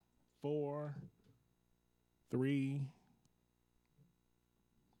4, 3.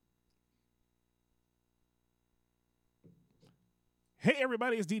 Hey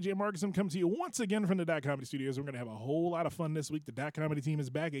everybody, it's DJMarcus. I'm coming to you once again from the Dot Comedy Studios. We're going to have a whole lot of fun this week. The Dot Comedy team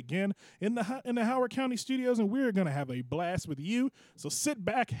is back again in the Howard County Studios, and we're going to have a blast with you. So sit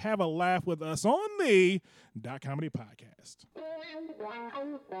back, have a laugh with us on the Dot Comedy Podcast.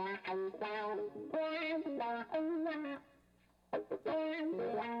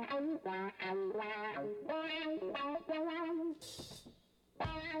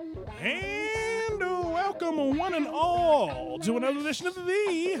 And welcome one and all to another edition of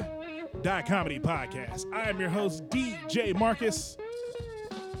the Dot Comedy Podcast. I am your host, DJMarcus,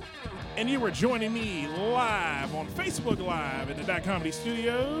 and you are joining me live on Facebook Live at the Dot Comedy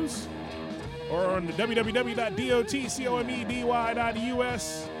Studios or on the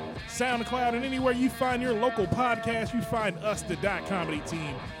www.dotcomedy.us, SoundCloud, and anywhere you find your local podcast, you find us, the Dot Comedy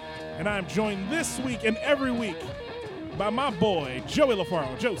team. And I'm joined this week and every week by my boy, Joey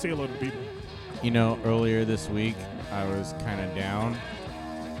LaFaro. Joe, say hello to the people. You know, earlier this week, I was kind of down.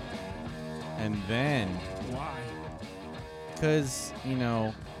 And then... Why? Because, you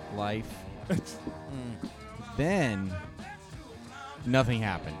know, life. Then, nothing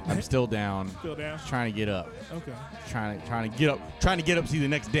happened. I'm still down. Still down? Just trying to get up. Okay. Trying to get up. Trying to get up to see the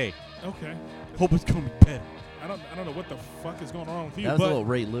next day. Okay. Hope it's going to be better. I don't know what the fuck is going on with you. That was a little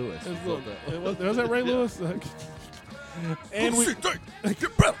Ray Lewis. Was that Ray Lewis? And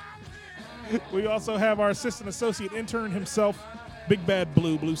we also have our assistant associate intern himself, Big Bad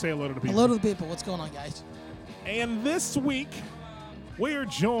Blue. Blue, say hello to the people. Hello to the people. What's going on, guys? And this week, we are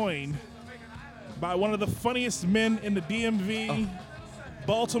joined by one of the funniest men in the DMV,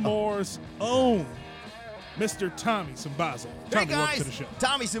 Baltimore's own Mr. Tommy Sinbazo. Hey Tommy, welcome guys, to the show.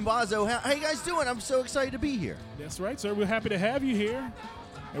 Tommy Sinbazo. How you guys doing? I'm so excited to be here. That's right, sir. We're happy to have you here.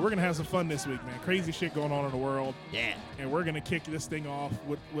 And we're going to have some fun this week, man. Crazy shit going on in the world. Yeah. And we're going to kick this thing off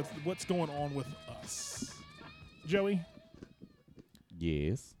with what's going on with us. Joey?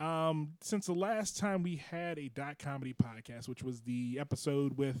 Yes. Since the last time we had a Dot Comedy Podcast, which was the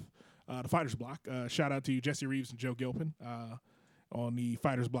episode with the Fighters Block, shout out to Jesse Reeves and Joe Gilpin on the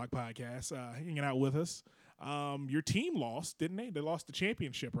Fighters Block podcast, hanging out with us. Your team lost, didn't they? They lost the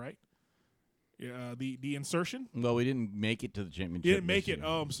championship, right? The insertion. Well, we didn't make it to the championship. You didn't make it.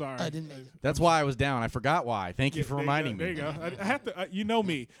 Oh, I'm sorry. I didn't make it. That's why I was down. I forgot why. Thank you for reminding me. There you go. I have to. You know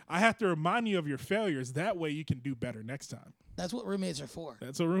me. I have to remind you of your failures. That way, you can do better next time. That's what roommates are for.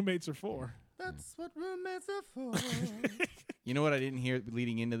 That's what roommates are for. That's what roommates are for. You know what I didn't hear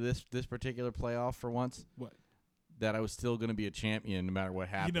leading into this particular playoff for once? What? That I was still going to be a champion no matter what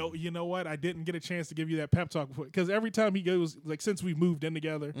happened. You know what? I didn't get a chance to give you that pep talk before, because every time he goes, like since we moved in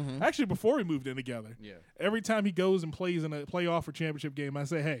together, actually before we moved in together, every time he goes and plays in a playoff or championship game, I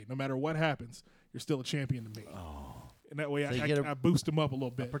say, hey, no matter what happens, you're still a champion to me. Oh. And that way So I boost him up a little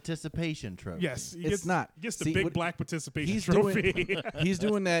bit. Participation trophy. Yes. He It's not. He gets the See, big what- black participation he's trophy. He's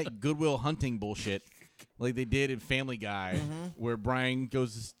doing that Goodwill Hunting bullshit like they did in Family Guy, where Brian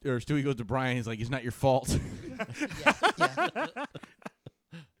goes or Stewie goes to Brian. He's like, "It's not your fault." Yeah.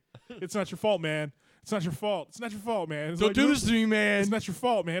 It's not your fault, man. It's not your fault. It's not your fault, man. It's Don't like, do this to me, man. It's not your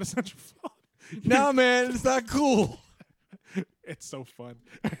fault, man. It's not your fault. Nah, man, it's not cool. It's so fun.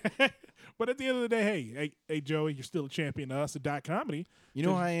 But at the end of the day, hey, Joey, you're still a champion to us at Dot Comedy. You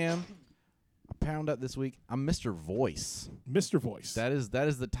know who I am? I found out this week. I'm Mr. Voice. Mr. Voice. That is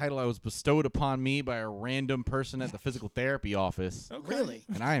the title I was bestowed upon me by a random person at the physical therapy office. Okay. Really?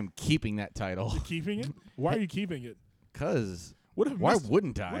 And I am keeping that title. You're keeping it? Why are you keeping it? Cause Why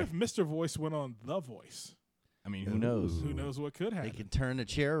wouldn't I? What if Mr. Voice went on The Voice? I mean, who knows? Who knows what could They happen? can turn the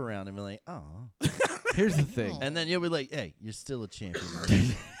chair around and be like, oh. Here's the thing. And then you'll be like, hey, you're still a champion.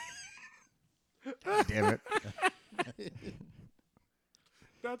 Damn it.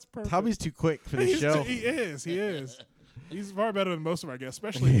 That's perfect. Tommy's too quick for this show. He is. He's far better than most of our guests,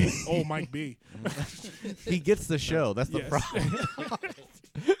 especially old Mike B. He gets the show. That's the Yes. problem.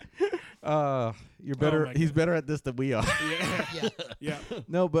 You're better. my He's God. better at this than we are. Yeah.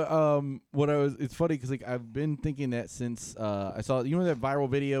 No, but it's funny because like I've been thinking that since I saw that viral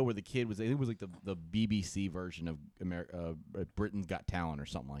video where the kid was, I think it was like the BBC version of Britain's Got Talent or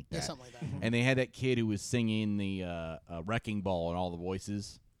something like that. Yeah, something like that. And they had that kid who was singing the Wrecking Ball and all the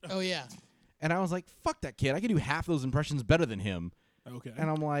voices. Oh, yeah. And I was like, fuck that kid. I can do half those impressions better than him. Okay. And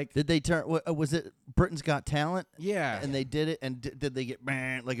I'm like, Did they turn, was it Britain's Got Talent? yeah. And they did it, and did they get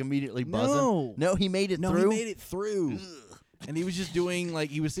like immediately buzzing? No, he made it No, through? he made it through. And he was just doing, like,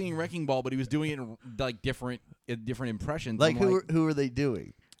 he was singing Wrecking Ball, but he was doing it in, like, different impressions. Like, I'm who are they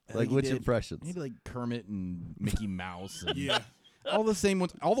doing? Like, he which did- impressions? Maybe, like, Kermit and Mickey Mouse. And Yeah. All the same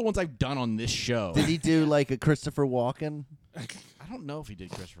ones. All the ones I've done on this show. Did he do like a Christopher Walken? I don't know if he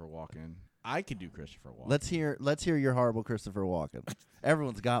did Christopher Walken. I could do Christopher Walken. Let's hear your horrible Christopher Walken.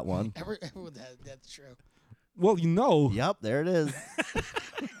 Everyone's got one. Everyone that's true. Well, you know. Yep, there it is.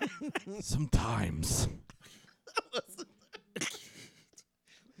 Sometimes.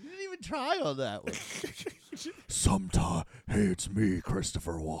 You didn't even try on that one. Sometimes, hey, it's me,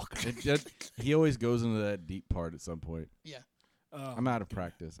 Christopher Walken. He always goes into that deep part at some point. Yeah. I'm out of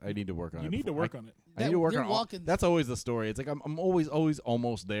practice. I need to work on it. You need to work on it. I need to work You're on walking- That's always the story. It's like I'm always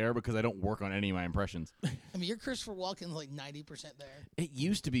almost there because I don't work on any of my impressions. I mean, you're Christopher Walken like 90% there. It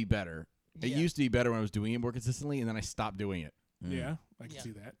used to be better. It Yeah. used to be better when I was doing it more consistently, and then I stopped doing it. Yeah, I can Yeah.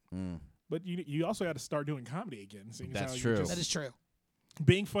 see that. Mm. But you also got to start doing comedy again. seeing as That's how you true. just- That is true.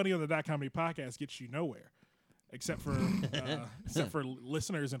 being funny on the Dot Comedy Podcast gets you nowhere, except for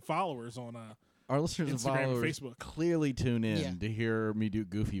listeners and followers on. Our listeners and Instagram and followers Facebook. clearly tune in Yeah. to hear me do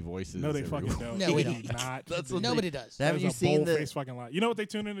goofy voices. No, they every fucking week. don't. No, we They don't. do not. That's do. what Nobody does. Have That you is a seen the? bold-faced fucking lie? You know what they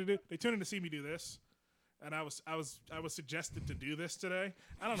tune in to do? They tune in to see me do this, and I was suggested to do this today.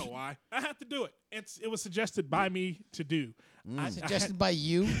 I don't know why. I have to do it. It was suggested by me to do. Suggested by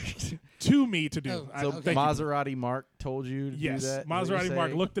you. To me to do. Oh, I- So Okay. Maserati Mark told you to yes, do that? Is that what you're Maserati Mark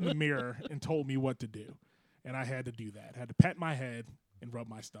saying? looked in the mirror and told me what to do, and I had to do that. I had to pat my head and rub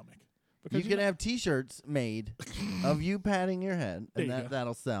my stomach. You can have T-shirts made of you patting your head, There and you go.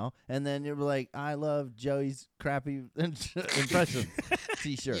 that'll sell. And then you're like, "I love Joey's crappy impression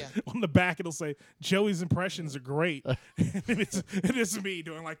T-shirt." Yeah. on the back it'll say Joey's impressions are great. and it's me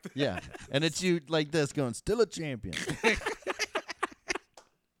doing like that. Yeah, and it's you like this going, "Still a champion."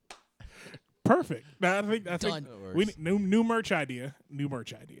 Perfect. Now, I think Done. That we works. need new merch idea. New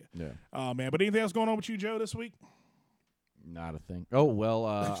merch idea. Yeah, Oh man, but anything else going on with you, Joe, this week? not a thing. Oh well,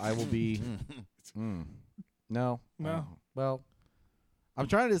 I will be. No. No. Well, I'm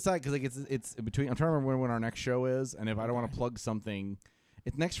trying to decide because like it's in between. I'm trying to remember when our next show is, and if I don't want to plug something,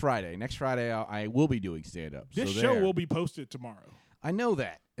 it's next Friday. Next Friday, I will be doing stand up. This show will be posted tomorrow. I know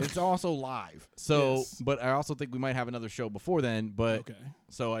that it's also live. So, Yes. but I also think we might have another show before then. But Okay.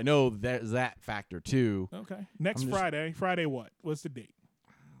 so I know there's that factor too. Okay. Next I'm just- Friday. Friday what? What's the date?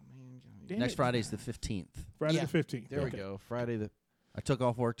 Damn Next it. Friday's the 15th. Friday Yeah. the 15th. There okay. we go. Friday the. I took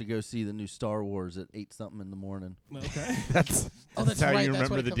off work to go see the new Star Wars at 8-something in the morning. Okay. That's Oh, that's how right. you That's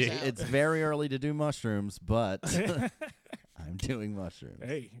remember when it the comes date. out. It's very early to do mushrooms, but I'm doing mushrooms.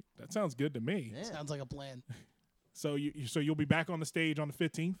 Hey, that sounds good to me. Yeah. Sounds like a plan. So you'll be back on the stage on the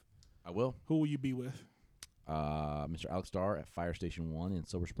 15th. I will. Who will you be with? Mr. Alex Starr at Fire Station 1 in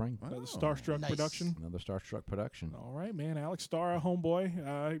Silver Spring. The Starstruck Nice. production. Another Starstruck production. All right, man. Alex Starr,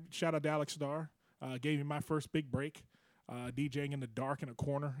 homeboy. Shout out to Alex Starr. Gave me my first big break, DJing in the dark in a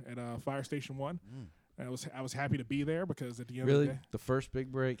corner at Fire Station 1. And I was happy to be there because at the end of Really? the day. The first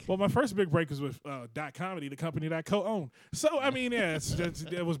big break? Well, my first big break was with Dot Comedy, the company that I co-own. So, I mean, yeah,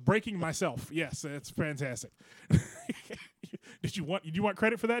 it was breaking myself. Yes, it's fantastic. Did you want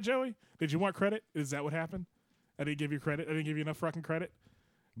credit for that, Joey? Did you want credit? Is that what happened? I didn't give you credit. I didn't give you enough fucking credit.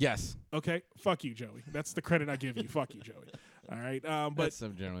 Yes. Okay, fuck you, Joey. That's the credit I give you. Fuck you, Joey. All right, but That's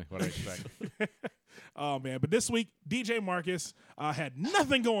generally what I expect. oh man, but this week DJMarcus had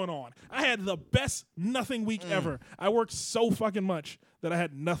nothing going on. I had the best nothing week ever. I worked so fucking much that I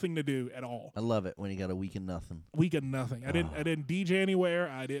had nothing to do at all. I love it when you got a week of nothing. Week of nothing. I didn't DJ anywhere.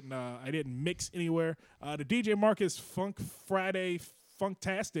 I didn't mix anywhere. The DJMarcus Funk Friday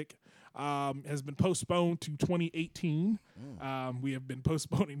Funktastic has been postponed to 2018. We have been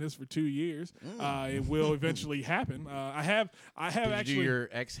postponing this for 2 years. It will eventually happen. I have Did actually. you do your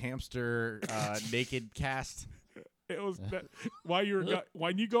ex-hamster naked cast? It was that,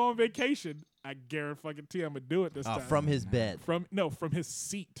 when you go on vacation. I guarantee I'm gonna do it this time. From his bed. from his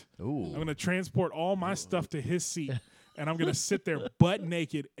seat. I'm Ooh. gonna transport all my stuff to his seat, and I'm gonna sit there butt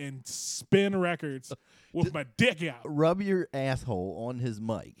naked and spin records with my dick out. Rub your asshole on his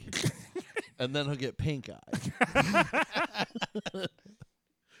mic, and then he'll get pink eye.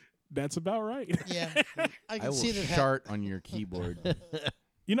 That's about right. Yeah. I I can will see that. shart on your keyboard.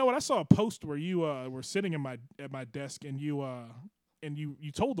 You know what? I saw a post where you were sitting at my desk, and you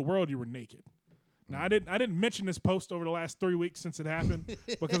told the world you were naked. Now I didn't mention this post over the last 3 weeks since it happened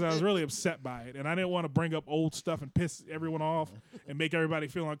because I was really upset by it, and I didn't want to bring up old stuff and piss everyone off and make everybody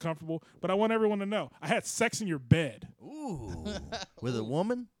feel uncomfortable. But I want everyone to know I had sex in your bed. Ooh. With a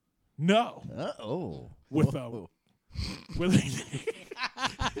woman? No, Oh. with Whoa. with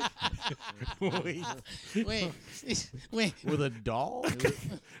Wait. With a doll?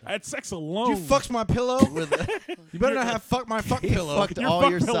 I had sex alone. You fucked my pillow? You better not have fucked my fuck pillow. Fucked Your all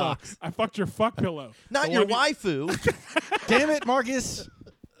fuck your pillow. socks. I fucked your fuck pillow. Not The your one you- waifu. Damn it, Marcus.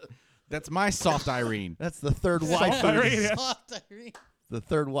 That's my soft Irene. That's the third Soft waifu. Irene. Yeah. Soft Irene. The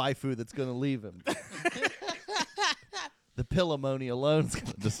third waifu that's going to leave him. The Pillamoni alone's going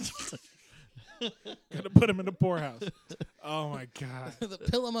to just... Gonna put him in the poorhouse. Oh my god. The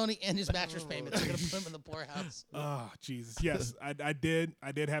Pillamoni and his mattress payments are going to put him in the poorhouse. Oh Jesus. Yes, I did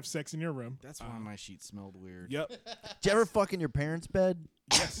have sex in your room. That's why my sheet smelled weird. Yep. Did you ever fuck in your parents' bed?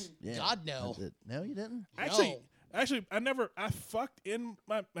 Yes. Yeah. God, no. That's it. No, you didn't? Actually, I fucked in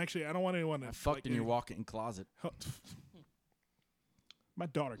my. Actually, I don't want anyone to. I fucked in your walk-in closet. My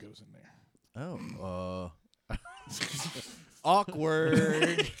daughter goes in there. Oh.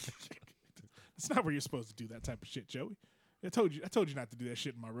 Awkward. It's not where you're supposed to do that type of shit, Joey. I told you not to do that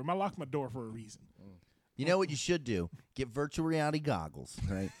shit in my room. I locked my door for a reason. You know what you should do? Get virtual reality goggles,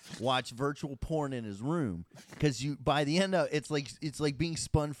 right? Watch virtual porn in his room, because by the end of it's like being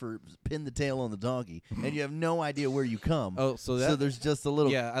spun for pin the tail on the donkey, and you have no idea where you come. Oh, so there's just a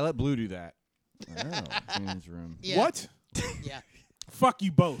little. Yeah, I let Blue do that Oh. in his room. Yeah. What? Yeah. Fuck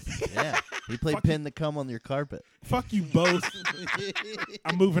you both. Yeah. He played Fuck pin the cum on your carpet. Fuck you both.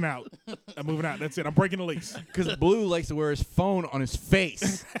 I'm moving out. That's it. I'm breaking the lease. Because Blue likes to wear his phone on his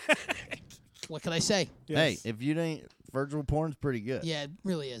face. What can I say? Yes. Hey, if you ain't virtual porn's pretty good. Yeah, it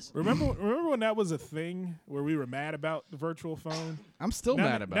really is. Remember when that was a thing where we were mad about the virtual phone? I'm still now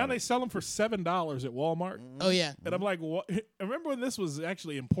mad about now it. they sell them for $7 at Walmart. Oh, yeah. And I'm like, what? I remember when this was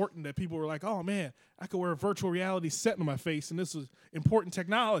actually important that people were like, oh, man, I could wear a virtual reality set on my face, and this was important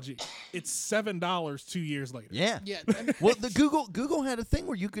technology. It's $7 2 years later. Yeah. Yeah. Well, the Google had a thing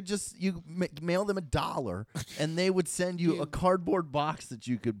where you could just mail them $1, and they would send you a cardboard box that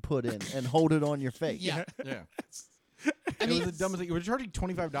you could put in and hold it on your face. Yeah. Yeah. I It mean, was the dumbest thing. We're charging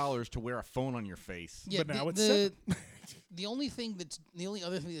 $25 to wear a phone on your face. yeah, But now it's the only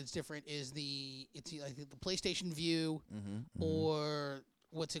other thing that's different is the PlayStation View or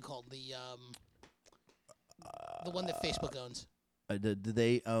what's it called, the one that Facebook owns. Do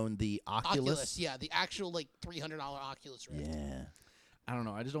they own the Oculus? Yeah, the actual $300 Oculus Rift. Yeah. I don't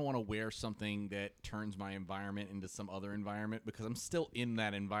know. I just don't want to wear something that turns my environment into some other environment because I'm still in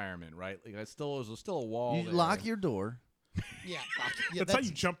that environment, right? Like there's still a wall. You there. lock your door. Yeah, That's how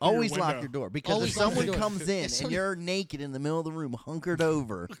you jump through Always your lock window. your door, because Always if lock your someone door. comes in and you're naked in the middle of the room, hunkered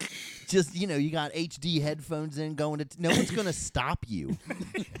over, just you got HD headphones in, going to no one's gonna stop you.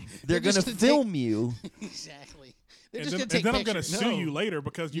 They're gonna just gonna film you. Exactly. They're And just then, going to take I'm going to pictures. sue you later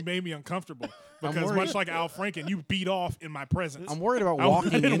because you made me uncomfortable. Because worried. much like Al Franken, you beat off in my presence. I'm worried about I walking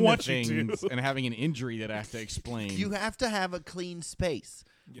didn't into want you to. things and having an injury that I have to explain. You have to have a clean space.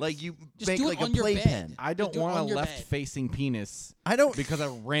 Like you Just make do it like a on your bed. playpen. I don't do it want on a your bed. left-facing penis I don't. because I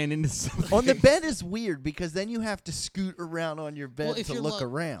ran into something. On the bed is weird because then you have to scoot around on your bed Well, if to you're look lo-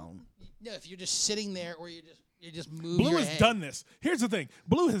 around. No, if you're just sitting there or you just move Blue your has head. done this. Here's the thing.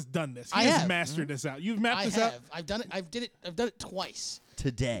 Blue has done this. He I has have. mastered this out. You've mapped I this have. out. I've done it. I've done it twice.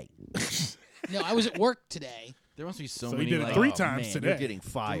 Today. No, I was at work today. There must be so So many. he did it like, 3 Oh, times man, today. You're getting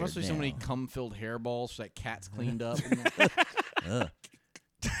there fired. must be so now. many cum-filled hairballs that cats cleaned up. Ugh.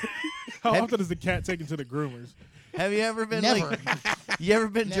 How Have- often is the cat taken to the groomers? Have you ever been Never. you ever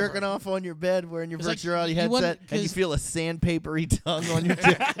been Never. jerking off on your bed wearing your 'Cause, like, virtual reality you wouldn't- headset and you 'cause- feel a sandpapery tongue on your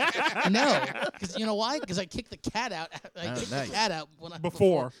dick? No, because you know why? Because I kicked the cat out. I Oh, kicked nice. the cat out when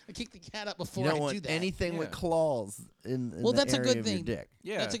Before. I kicked the cat out You before don't I do want that. anything with Yeah. claws in Well, the that's a area good of your thing. dick.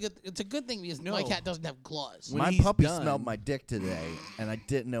 Yeah. It's a good thing because No. my cat doesn't have claws. When My he's puppy done- smelled my dick today, and I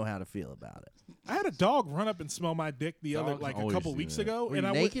didn't know how to feel about it. I had a dog run up and smell my dick a Dogs couple always do weeks that. ago. Were and you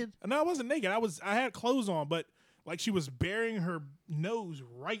I naked? No, I wasn't naked. I had clothes on, but like she was burying her nose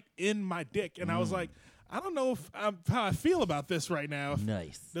right in my dick, and I was like, I don't know how I feel about this right now.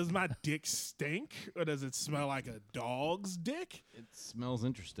 Nice. Does my dick stink, or does it smell like a dog's dick? It smells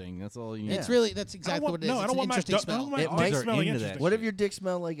interesting. That's all you need. That's exactly want- what it is. no, I it's don't an want my interesting dog- I smell. don't want It my might- dick Dogs are smelling into interesting. that. What if your dick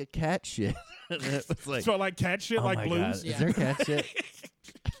smelled like a cat shit? And it was like, Smell like cat shit, oh like my blues. God, Yeah. is there cat shit?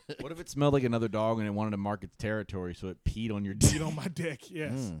 What if it smelled like another dog and it wanted to mark its territory, so it peed on your dick? Eat on my dick.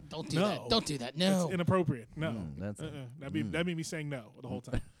 Yes, Don't do No. that. Don't do that. No. it's inappropriate. No, that's that'd be me saying no the whole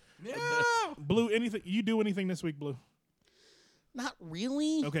time. No. Blue, anything you do anything this week, Blue? Not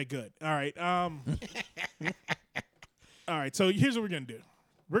really. Okay, good. All right. All right. So here's what we're gonna do.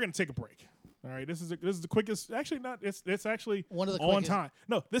 We're gonna take a break. All right. This is the quickest. Actually, not. It's actually One of the on quickest- time.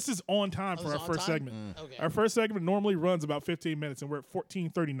 No, this is on time Oh, for this our is first on time? segment. Okay. Our first segment normally runs about 15 minutes, and we're at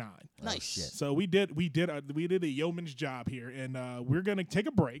 14:39. Nice. shit. So we did a yeoman's job here, and we're gonna take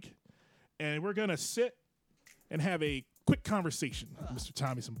a break. and we're gonna sit and have a quick conversation with Mr.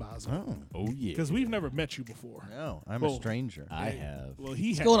 Tommy Sinbazo. Oh yeah. Because we've never met you before. No, I'm Well, a stranger. I have. Well, he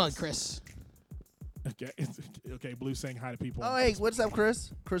What's has. going on, Chris? Okay, okay. Blue saying hi to people. Oh, hey, what's up,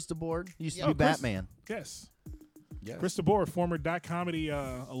 Chris? Chris DeBoard. Used to Yeah. be Oh, Chris. Batman. Yes. Yes. Chris DeBoer, former .comedy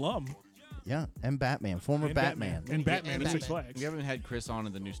alum. Yeah, and Batman. Former And Batman. And Batman And at Six Batman. Flags. We haven't had Chris on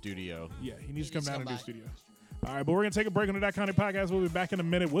in the new studio. Yeah, he needs to come needs to down come to the by. studio. All right, but we're going to take a break on the .comedy podcast. We'll be back in a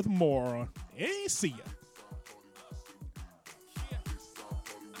minute with more. Hey, see ya.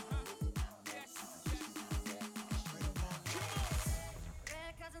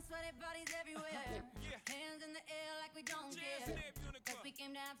 Red cups and sweaty bodies everywhere. Hands in the air like we don't care. 'Cause we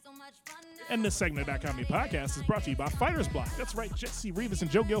came to have so much fun now. And this segment of .comedy podcast is brought to you by Fighters Block. That's right, Jesse Rivas and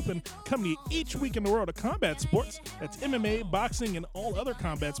Joe Gilpin come to you each week in the world of combat sports. That's MMA, boxing, and all other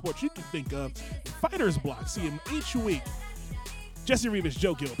combat sports you can think of. Fighters Block. See him each week. Jesse Rivas,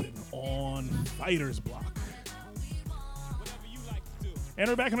 Joe Gilpin on Fighters Block. And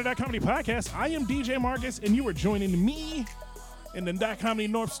we're back on the .comedy podcast. I am DJMarcus, and you are joining me in the .comedy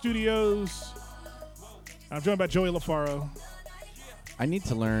North Studios. I'm joined by Joey LaFaro. I need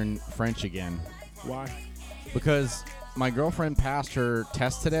to learn French again Why? because my girlfriend passed her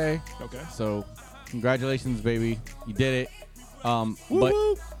test today. Okay. So, congratulations, baby, you did it. Woo But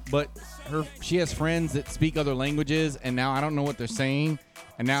woo. but she has friends that speak other languages, and now I don't know what they're saying.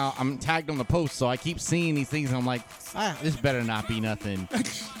 And now I'm tagged on the post, so I keep seeing these things, and I'm like, this better not be nothing.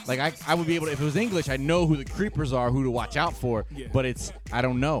 Like I would be able to, if it was English, I know who the creepers are, who to watch out for. Yeah. But I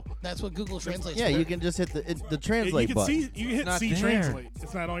don't know. That's what Google translates. Yeah, for. you can just hit the translate You can button. see. You can hit not C there. translate.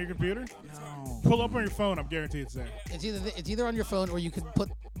 It's not on your computer. No. Pull up on your phone. I'm guaranteed it's there. It's either on your phone or you can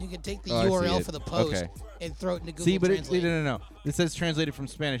take the Oh, I see URL it. for the post Okay. and throw it into Google See, but Translate. no. It says translated from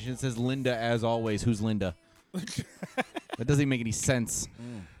Spanish, and it says Linda as always. Who's Linda? That doesn't even make any sense.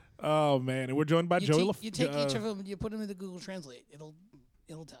 Oh man, and we're joined by You, Joey. you take each of them and you put them into Google Translate. It'll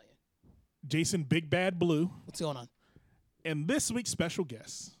tell you Jason Big Bad Blue, what's going on. and this week's special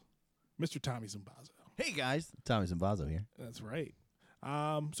guest, Mr. Tommy Sinbazo. Hey guys, Tommy Sinbazo here. That's right.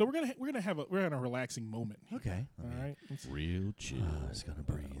 So we're gonna have a relaxing moment. Okay. All right. Let's, Real chill. Just gonna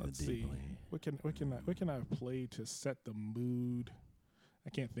breathe let's deeply. see. What can I play to set the mood? I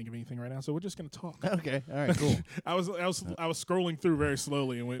can't think of anything right now, so we're just gonna talk. Okay. All right. Cool. I was scrolling through very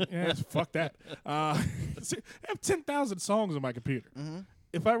slowly and went, fuck that. I have 10,000 songs on my computer.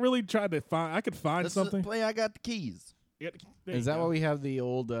 If I really tried to find, I could find Let's something. play. I got the keys. Yeah, there Is you that go. why we have the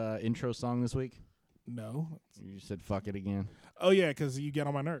old intro song this week? No. You said fuck it again. Oh yeah, because you get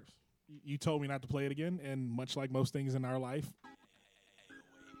on my nerves. You told me not to play it again, and much like most things in our life,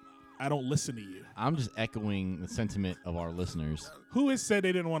 I don't listen to you. I'm just echoing the sentiment of our listeners. Who has said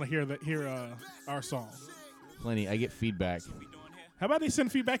they didn't want to hear our song? Plenty. I get feedback. How about they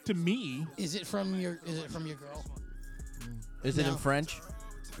send feedback to me? Is it from your girl? Is it in No. French?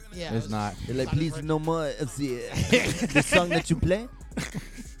 Yeah. It's not. Like, please no more. The song that you play.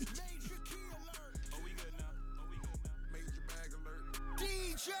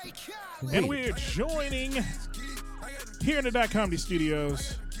 And we're joining here in the .comedy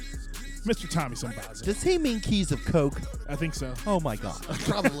studios, Mr. Tommy Sinbazo. Does he mean keys of Coke? I think so. Oh my God.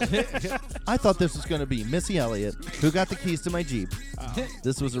 Probably. I thought this was going to be Missy Elliott, who got the keys to my Jeep.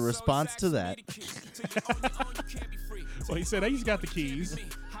 This was a response to that. Well, he said, hey, he's got the keys.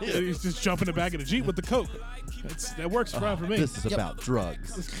 He's just jumping in the back of the Jeep with the Coke. That works fine for me. This is about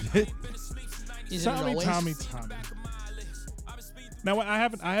drugs. Is it Tommy, always? Tommy. Now, I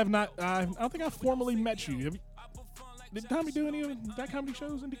don't think I formally met you. Did Tommy do any of that comedy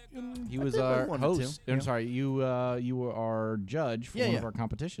shows? He was think our one or two. host. I'm sorry, you were our judge for one of our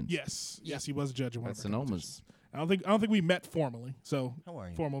competitions. Yes, he was a judge in one At of our competitions. Sonoma's. I don't think we met formally. So How are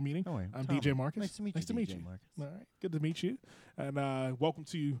you? formal meeting. How are you? I'm Tom. DJ Marcus. Nice to meet you, DJ Marcus. All right, good to meet you, and welcome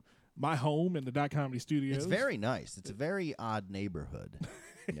to my home in the .comedy studios. It's very nice. It's a very odd neighborhood.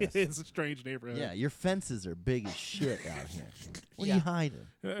 It is a strange neighborhood. Yeah, your fences are big as shit out here. What are Yeah. you hiding?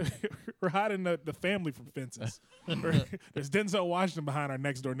 We're hiding the family from fences. There's Denzel Washington behind our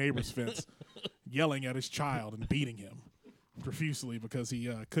next door neighbor's fence, yelling at his child and beating him profusely because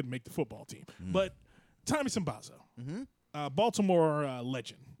he couldn't make the football team. But Tommy Sinbazo, Baltimore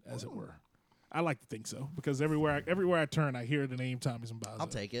legend, as it were. I like to think so because everywhere I turn, I hear the name Tommy Sinbazo. I'll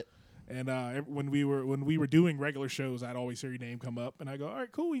take it. And when we were doing regular shows, I'd always hear your name come up, and I go, all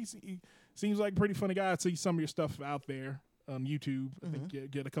right, cool. He seems like a pretty funny guy. I see some of your stuff out there on YouTube. I think you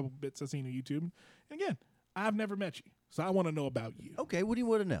get a couple bits I've seen on YouTube. And again, I've never met you, so I want to know about you. Okay, what do you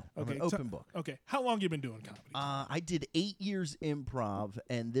want to know? Okay, I'm an open book. Okay, how long you been doing comedy? I did 8 years improv,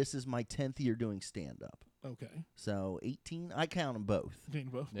 and this is my 10th year doing stand-up. Okay. So 18. I count them both.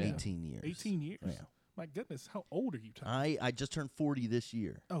 Both. Yeah. 18 years. 18 years. Yeah. My goodness, how old are you, Tom? I just turned 40 this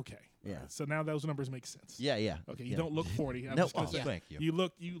year. Okay. Yeah. So now those numbers make sense. Yeah. Okay. You yeah. don't look 40. I'm No, just gonna say, thank you. You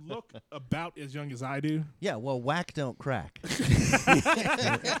look about as young as I do. Yeah. Well, whack don't crack.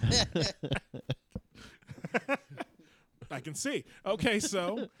 I can see. Okay.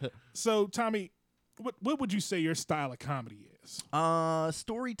 So Tommy, what would you say your style of comedy is?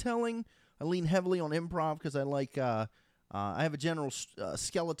 Storytelling. I lean heavily on improv because I like. I have a general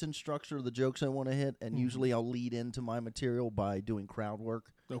skeleton structure of the jokes I want to hit, and usually I'll lead into my material by doing crowd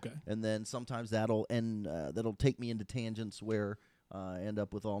work. Okay. And then sometimes that'll take me into tangents where I end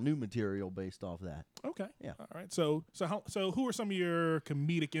up with all new material based off that. Okay. Yeah. All right. So who are some of your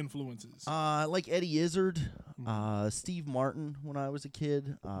comedic influences? Like Eddie Izzard, Steve Martin when I was a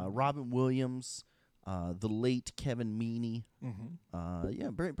kid, Robin Williams, the late Kevin Meaney. Yeah,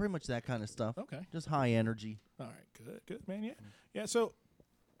 pretty much that kind of stuff. Okay. Just high energy. All right. Good, man. Yeah. Yeah. So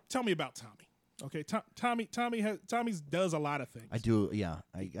tell me about Tommy. Okay. Tommy does a lot of things. I do. Yeah.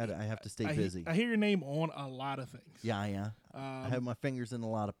 I have to stay busy. I hear your name on a lot of things. Yeah. I have my fingers in a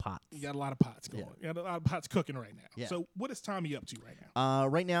lot of pots. You got a lot of pots going. Yeah. You got a lot of pots cooking right now. Yeah. So what is Tommy up to right now?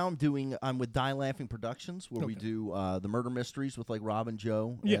 Right now I'm with Die Laughing Productions where we do the murder mysteries with like Rob and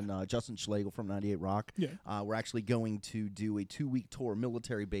Joe and Justin Schlegel from 98 Rock. Yeah. We're actually going to do a 2-week tour of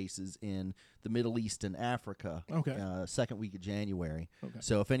military bases in the Middle East and Africa. Okay. Second week of January. Okay.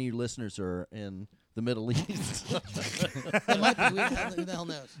 So if any of your listeners are in the Middle East, It might be. Who the hell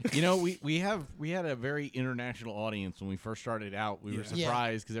knows? You know, we had a very international audience when we first started out. We were Yeah.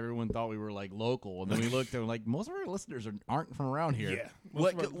 surprised because everyone thought we were like local, and then we looked and like most of our listeners aren't from around here. Yeah.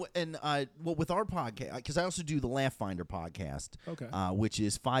 Most of our- with our podcast, because I also do the Laugh Finder podcast, Okay. which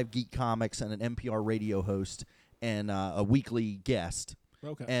is 5 geek comics and an NPR radio host and a weekly guest.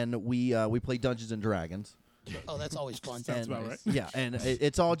 Okay. And we play Dungeons and Dragons. Oh, that's always fun. Sounds And, about right. Yeah, and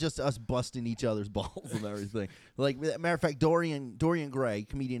it's all just us busting each other's balls and everything. Like, matter of fact, Dorian Gray,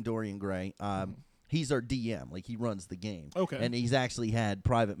 comedian Dorian Gray, he's our DM. Like, he runs the game. Okay. And he's actually had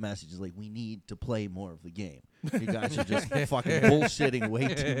private messages like, we need to play more of the game. You guys are just fucking bullshitting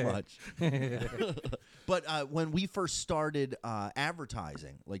way too much. But when we first started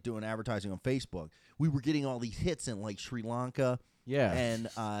advertising, like doing advertising on Facebook, we were getting all these hits in like Sri Lanka. Yeah.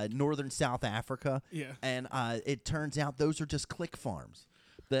 And northern South Africa. Yeah. And it turns out those are just click farms.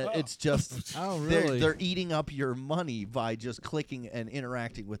 That Oh. it's just Oh, really? they're eating up your money by just clicking and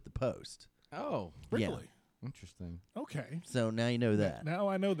interacting with the post. Oh, Really? interesting. Okay. So now you know that. Now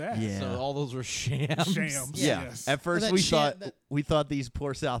I know that. Yeah. So all those were shams. Shams. Yeah. Yes. At first that we shit- thought these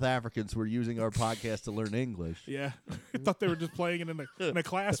poor South Africans were using our podcast to learn English. Yeah. I thought they were just playing it in a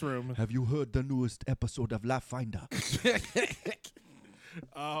classroom. Have you heard the newest episode of Laugh Finder?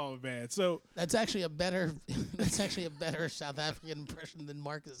 Oh man. So That's actually a better. That's actually a better South African impression than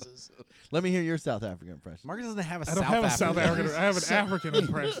Marcus's. Let me hear your South African impression. Marcus doesn't have a I don't have a South African. I have an So- African I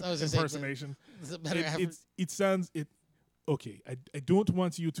was gonna say, impersonation. It's a better. It sounds it. Okay, I don't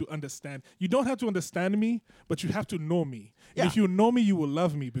want you to understand. You don't have to understand me, but you have to know me. Yeah. And if you know me, you will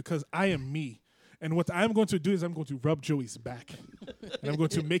love me because I am me. And what I'm going to do is I'm going to rub Joey's back, and I'm going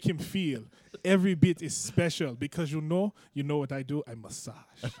to make him feel every bit is special because you know what I do. I massage.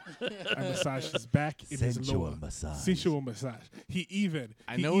 I massage his back and his Sensual lower. massage. Sensual massage. He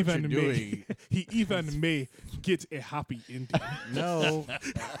know what you're may, doing. He even may get a happy ending. No.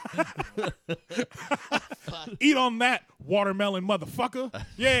 Eat on that, watermelon motherfucker.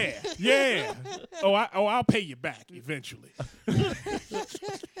 Yeah. I'll pay you back eventually.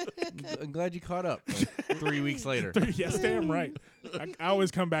 I'm glad you caught up. Like 3 weeks later. Yes, damn right. I always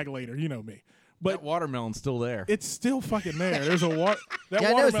come back later, you know me. But But watermelon's still there. it's still fucking there. There's a that Yeah,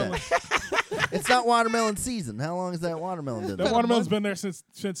 I noticed watermelon. It's not watermelon season. How long has that watermelon been That there? watermelon's been there since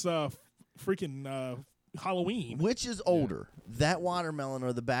freaking Halloween. Which is older, that watermelon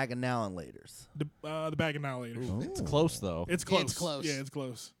or the bag of now and laters? The bag of now later. It's close though. It's close. It's close. Yeah, it's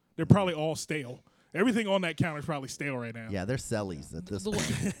close. They're probably all stale. Everything on that counter is probably stale right now. Yeah, they're sellies at this The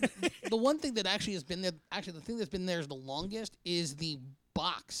point. one, the one thing that actually has been there, actually the thing that's been there is the longest is the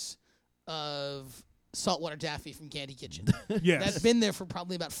box of saltwater taffy from Candy Kitchen. Yes. That's been there for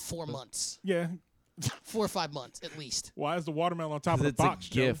probably about 4 months, Yeah. 4 or 5 months at least. Why is the watermelon on top of 'Cause the it's box, a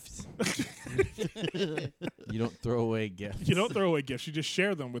Joe? gift. You don't throw away gifts. You don't throw away gifts. You just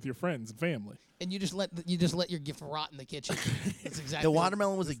share them with your friends and family. And you just let your gift rot in the kitchen. That's exactly The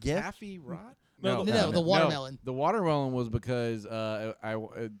watermelon was a gift. Taffy rot? No, No, the watermelon. The watermelon was because that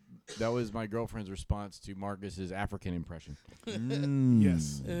was my girlfriend's response to Marcus's African impression.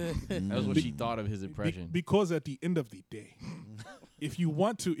 Yes. That was what she thought of his impression. Because at the end of the day, if you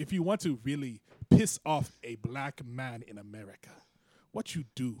want to really piss off a black man in America, what you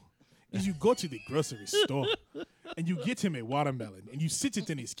do is you go to the grocery store and you get him a watermelon and you sit it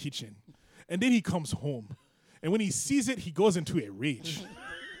in his kitchen, and then he comes home, and when he sees it, he goes into a rage.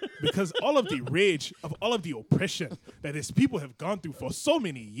 Because all of the rage of all of the oppression that his people have gone through for so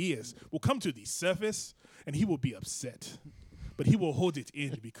many years will come to the surface, and he will be upset. But he will hold it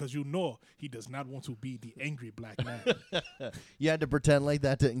in because you know he does not want to be the angry black man. You had to pretend like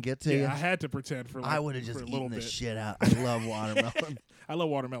that didn't get to you. Yeah, I had to pretend for like, I would have just for a little eaten the bit. shit out. I love watermelon. I love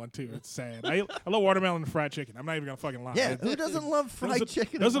watermelon too. It's sad. I love watermelon and fried chicken. I'm not even gonna fucking lie. Yeah, who doesn't love fried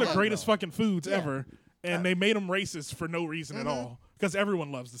chicken? Those are and the greatest watermelon? fucking foods ever, and they made them racist for no reason at all because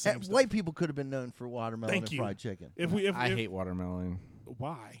everyone loves the same stuff. White people could have been known for watermelon Thank and you. fried chicken. I hate watermelon.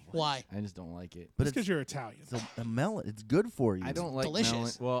 Why? Why? I just don't like it. But It's because you're Italian. it's a melon. It's good for you. I don't like delicious.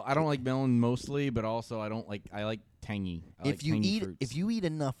 melon. Well, I don't like melon mostly, but also I like tangy. I like If you tangy eat fruits. if you eat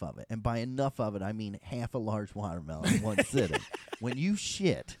enough of it, and by enough of it I mean half a large watermelon in one sitting, when you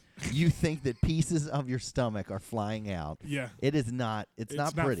shit, you think that pieces of your stomach are flying out. Yeah. It is not. It's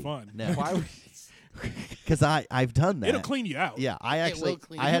not pretty. fun. No, Why would because I've done that. It'll clean you out. Yeah, I actually will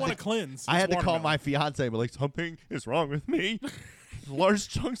clean I you. If had you want to to cleanse. I it's had to call watermelon. my fiance and be like, something is wrong with me. Large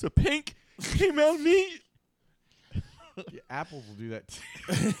chunks of pink came out of me. Yeah, apples will do that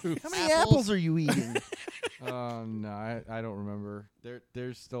too. How many apples are you eating? No, I don't remember.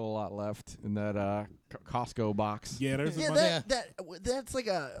 There's still a lot left in that Costco box. Yeah, there's a Yeah, bunch. that's like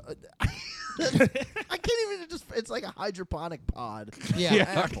a. I can't even just. It's like a hydroponic pod. Yeah.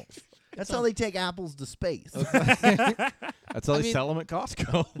 Apples. That's how they take apples to space. That's how I they mean- sell them at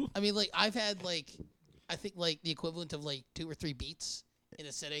Costco. I mean, like I've had I think the equivalent of 2 or 3 beets in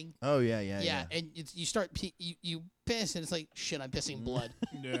a sitting. Oh yeah. And you start you piss and it's like shit. I'm pissing blood.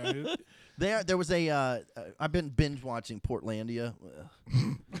 Yeah. There was a. I've been binge watching Portlandia.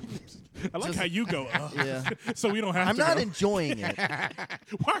 I like how you go. Yeah. So we don't have I'm to. not go. enjoying it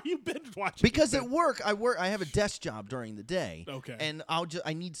Why are you binge watching? because it at work I have a desk job during the day. Okay. And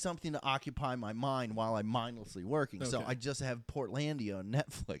I need something to occupy my mind while I'm mindlessly working. So Okay. I just have Portlandia on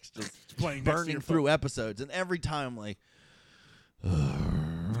Netflix just playing next to burning your through episodes, and every time I'm like.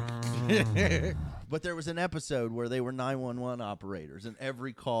 But there was an episode where they were 911 operators, and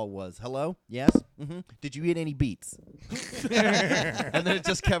every call was, "Hello, yes, did you eat any beets?" And then it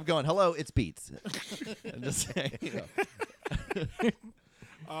just kept going, "Hello, it's beets." And just saying,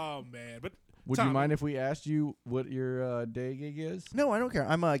 Oh man, but Would Tom, you mind if we asked you what your day gig is? No, I don't care.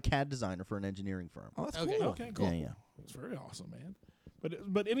 I'm a CAD designer for an engineering firm. Oh, that's Okay. cool. Okay, cool. Yeah. It's very awesome, man.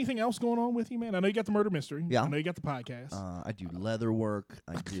 But anything else going on with you, man? I know you got the murder mystery. Yeah. I know you got the podcast. I do leather work.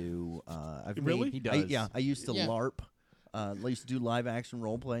 I do. I've Really? made- He does. yeah, I used to Yeah. LARP. I used to do live action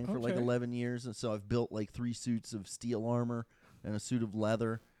role playing for like Okay. 11 years, and so I've built like 3 suits of steel armor and a suit of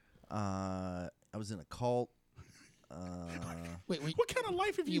leather. I was in a cult. Wait, What kind of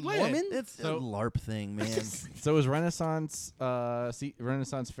life have you You led? Mormon? It's So- a LARP thing, man. So is Renaissance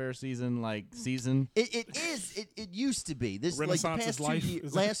Renaissance Fair season season? It is. It used to be. This like the Renaissance past is life, 2 years.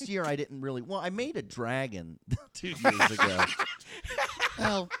 is it? Last year I didn't really. Well, I made a dragon 2 years ago,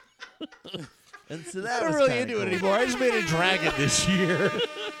 well, and so that was kinda cool. I just made a dragon this year.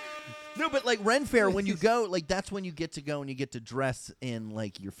 No, but like Ren Fair, when you go, like that's when you get to go and you get to dress in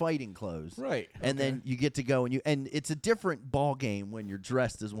like your fighting clothes, Right. And then you get to go and it's a different ball game when you're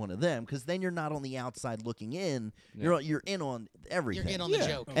dressed as one of them, because then you're not on the outside looking in, you're in on everything. you're in on the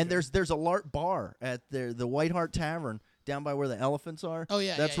joke. And there's a LARP bar at the White Hart Tavern down by where the elephants are. Oh,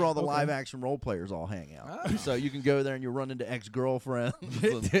 yeah, that's yeah, where yeah. all the live action role players all hang out. So you can go there and you run into ex-girlfriends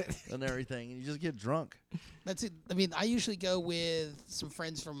and everything, and you just get drunk. That's it. I mean, I usually go with some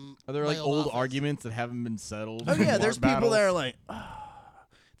friends from. Are there my like old office. arguments that haven't been settled? Oh yeah, from there's LARP people battles? there like,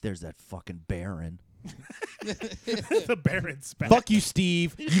 there's that fucking Baron. The Baron's back. Fuck you,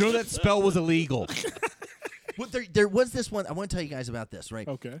 Steve. You know that spell was illegal. Well, there was this one. I want to tell you guys about this, right?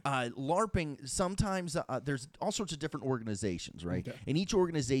 Okay. LARPing, sometimes there's all sorts of different organizations, right? Okay. And each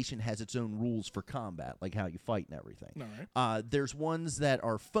organization has its own rules for combat, like how you fight and everything. All right. There's ones that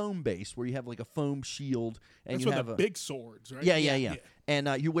are foam-based, where you have like a foam shield. And That's you for have the a, big swords, right? Yeah. And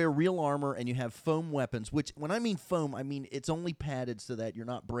you wear real armor, and you have foam weapons. Which, when I mean foam, I mean it's only padded so that you're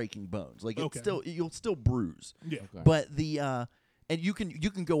not breaking bones. Like Okay. you'll still bruise. Yeah. But the and you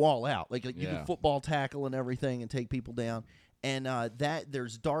can go all out. Like you Yeah. can football tackle and everything and take people down. And that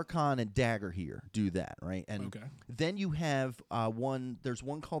there's Darkon and Dagger here do that, right? And Okay. then you have there's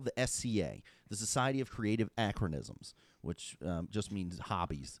one called the SCA, the Society of Creative Acronyms, which just means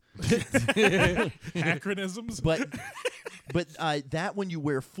hobbies. Acronyms. But But that when you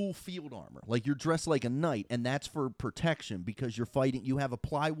wear full field armor, like you're dressed like a knight, and that's for protection because you're fighting. You have a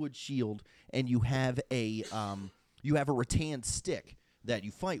plywood shield and you have a rattan stick that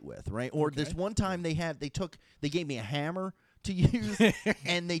you fight with, right? Or this one time they gave me a hammer to use,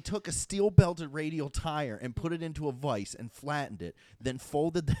 and they took a steel-belted radial tire and put it into a vise and flattened it, then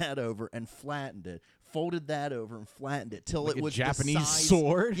folded that over and flattened it, folded that over and flattened it till Like it a was Japanese the size,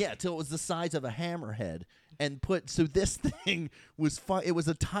 sword? Yeah, till it was the size of a hammerhead. And so this thing was it was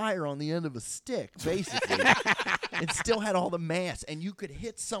a tire on the end of a stick, basically. It still had all the mass, and you could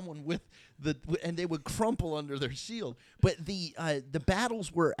hit someone with and they would crumple under their shield. But the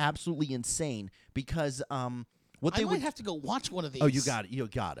battles were absolutely insane because what they I might would have to go watch one of these. Oh, you got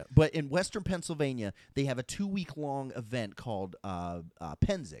it. But in Western Pennsylvania, they have a 2-week-long event called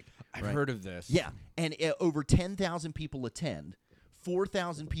Penzig. I've right? heard of this. Yeah, and over 10,000 people attend.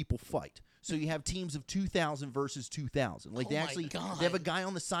 4,000 people fight. So you have teams of 2,000 versus 2,000. Like Oh they my actually God. they have a guy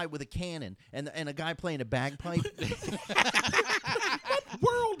on the side with a cannon and a guy playing a bagpipe.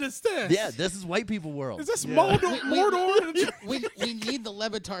 World is this? Yeah, this is white people world. Is this Mordor? we need the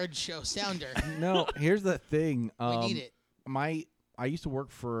Levitard show sounder. No, here's the thing. We need it. I used to work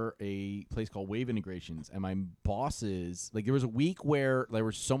for a place called Wave Integrations, and my bosses, like, there was a week where there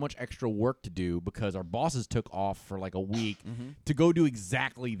was so much extra work to do because our bosses took off for like a week to go do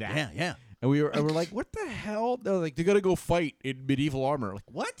exactly that. Yeah. And we're like, what the hell? They're like, they're gonna go fight in medieval armor. Like,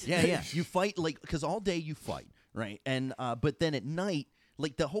 what? Yeah. You fight because all day you fight, right? And but then at night,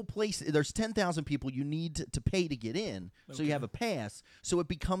 like the whole place, there's 10,000 people you need to pay to get in, so you have a pass. So it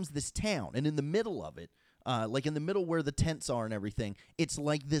becomes this town, and in the middle of it, like in the middle where the tents are and everything, it's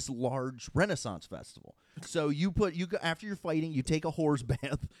like this large Renaissance festival. So you go after you're fighting, you take a horse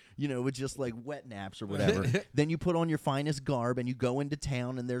bath, with just like wet naps or whatever. Then you put on your finest garb and you go into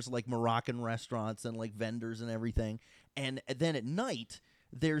town, and there's like Moroccan restaurants and like vendors and everything. And then at night,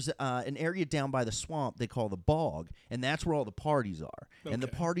 there's an area down by the swamp they call the bog, and that's where all the parties are. And the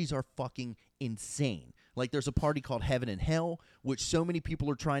parties are fucking insane. Like, there's a party called Heaven and Hell, which so many people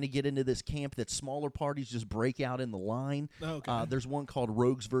are trying to get into this camp that smaller parties just break out in the line. There's one called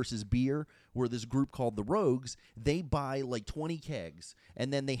Rogues versus Beer, where this group called the Rogues, they buy like 20 kegs,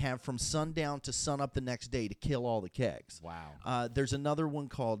 and then they have from sundown to sunup the next day to kill all the kegs. Wow. There's another one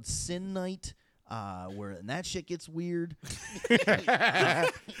called Sin Night, and that shit gets weird.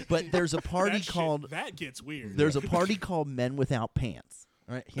 But there's a party called... That gets weird. There's a party called Men Without Pants.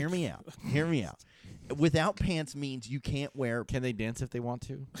 All right, hear me out. Without pants means you can't wear... Can they dance if they want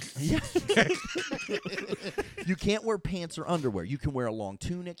to? Yeah. You can't wear pants or underwear. You can wear a long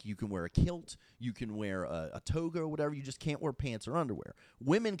tunic. You can wear a kilt. You can wear a toga or whatever. You just can't wear pants or underwear.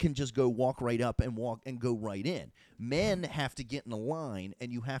 Women can just walk right up and go right in. Men have to get in a line,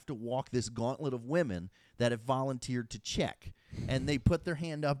 and you have to walk this gauntlet of women that have volunteered to check. And they put their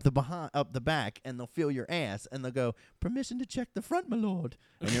hand up the back, and they'll feel your ass, and they'll go, "Permission to check the front, my lord."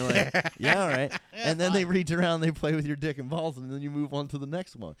 And you're like, "Yeah, all right." And then they reach around, they play with your dick and balls, and then you move on to the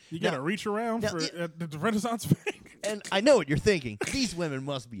next one. You got to reach around for the Renaissance thing. And I know what you're thinking. These women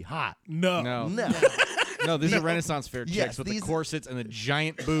must be hot. No. No, these are Renaissance fair chicks Yes, with the these- corsets and the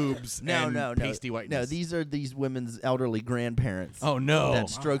giant boobs and pasty whiteness. No, these are these women's elderly grandparents. Oh, no. That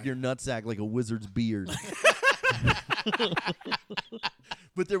stroke your nutsack like a wizard's beard.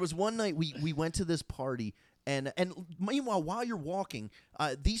 But there was one night we went to this party, and meanwhile, while you're walking,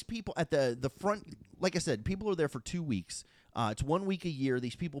 these people at the front, like I said, people are there for 2 weeks. It's 1 week a year.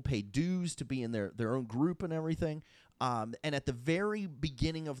 These people pay dues to be in their own group and everything. And at the very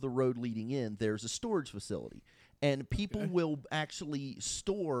beginning of the road leading in, there's a storage facility. And people will actually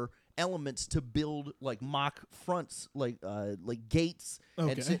store elements to build like mock fronts, like gates.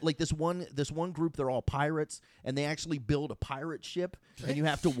 Okay. And like this one group, they're all pirates, and they actually build a pirate ship, and you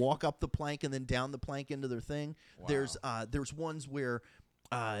have to walk up the plank and then down the plank into their thing. Wow. There's ones where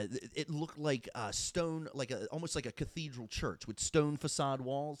it looked like stone, almost like a cathedral church with stone facade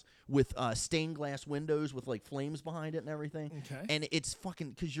walls with stained glass windows with like flames behind it and everything. Okay. And it's fucking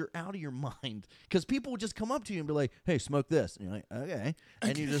because you're out of your mind. Because people will just come up to you and be like, "Hey, smoke this," and you're like, "Okay,"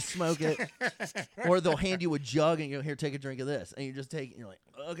 and you just smoke it. Or they'll hand you a jug and you go, "Here, take a drink of this," and you just take it. And you're like,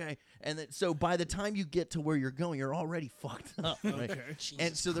 "Okay," and then so by the time you get to where you're going, you're already fucked up. Right? Okay.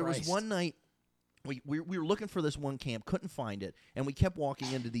 And so there was one night. We were looking for this one camp, couldn't find it, and we kept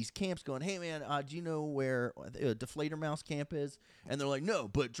walking into these camps going, "Hey, man, do you know where Deflator Mouse camp is?" And they're like, "No,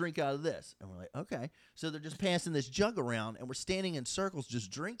 but drink out of this." And we're like, "Okay." So they're just passing this jug around, and we're standing in circles just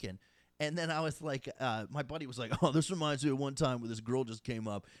drinking, And then I was like, my buddy was like, oh, this reminds me of one time where this girl just came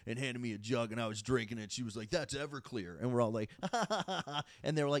up and handed me a jug, and I was drinking it. She was like, that's Everclear. And we're all like, ha, ha, ha, ha.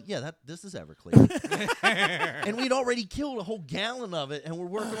 And they were like, yeah, this is Everclear. And we'd already killed a whole gallon of it, and we're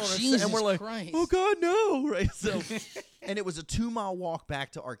working on it. Jesus And we're like, Christ. oh, God, no. Right? So, and it was a 2-mile walk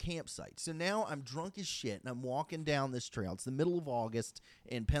back to our campsite. So now I'm drunk as shit, and I'm walking down this trail. It's the middle of August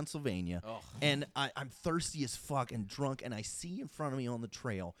in Pennsylvania, and I'm thirsty as fuck and drunk, and I see in front of me on the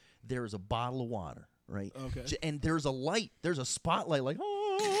trail there's a bottle of water, right? Okay. And there's a light, there's a spotlight, like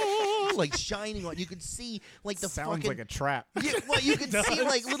like shining on. You could see like the Sounds fucking like a trap. yeah, well, you could see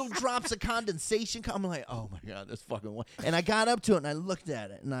like little drops of condensation. I'm like, oh my God, this fucking one. And I got up to it and I looked at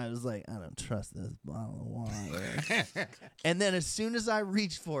it and I was like, I don't trust this bottle of water. And then as soon as I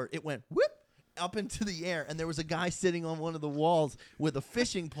reached for it, it went whoop up into the air, and there was a guy sitting on one of the walls with a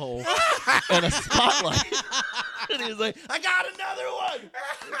fishing pole and a spotlight. And he was like, I got another one.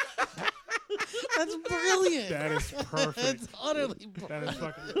 That's brilliant. That is perfect. That's utterly That brilliant. is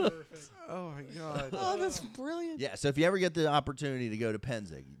fucking perfect. Oh my God. Oh, that's brilliant. Yeah, so if you ever get the opportunity to go to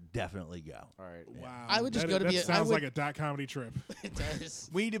Penzig, definitely go. All right. Wow. I would just That- go to that be a- I sounds would- like a dot comedy trip. It does.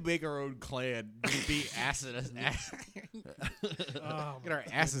 We need to make our own clan. Be acid us. Get our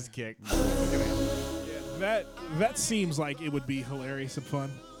asses kicked. That seems like it would be hilarious and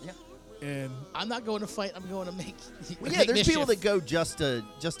fun. Yeah. And I'm not going to fight. I'm going to make. Well, yeah, make there's mischief. people that go just to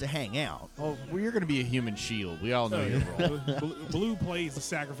hang out. Well, you're going to be a human shield. We all know oh, your yeah. role. Blue plays the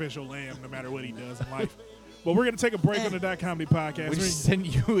sacrificial lamb no matter what he does in life. But we're going to take a break on the Dot Comedy Podcast. We just send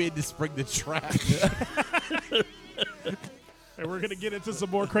you in to spring the trap. And we're going to get into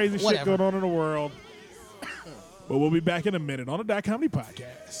some more crazy shit Whatever. going on in the world. But we'll be back in a minute on the Dot Comedy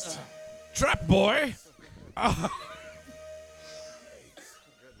Podcast. Trap boy. Oh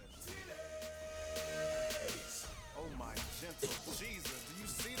my gentle Jesus, do you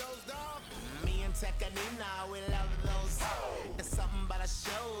see those dogs? Me and Tekanina, we love those. There's something about the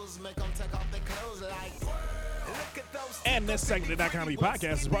shows, make them take off their clothes like. Look at those. And this segment of the Dot Comedy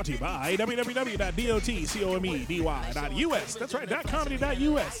Podcast is brought to you by www.dotcomedy.us. That's right,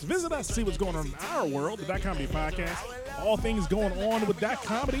 .comedy.us. Visit us, see what's going on in our world, the Dot Comedy Podcast. All things going on with Dot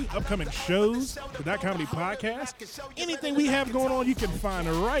Comedy, upcoming shows, the Dot Comedy Podcast. Anything we have going on, you can find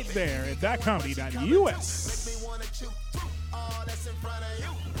right there at .comedy.us.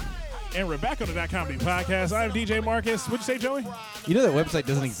 And we're back on the Dot Comedy Podcast. I'm DJMarcus. What'd you say, Joey? You know that website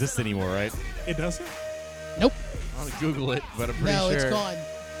doesn't exist anymore, right? It doesn't? Nope. I'm going to Google it, but I'm pretty No, sure. it's gone.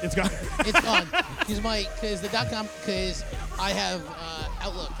 It's gone. It's gone. Because the .com, because I have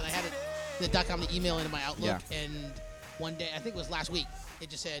Outlook, and I had the .com to email into my Outlook, and one day, I think it was last week, it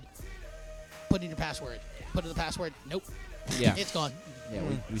just said, put in your password. Put in the password. Nope. Yeah. It's gone. Yeah,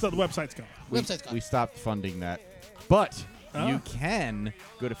 So the website's gone. Website's gone. we stopped funding that. But you can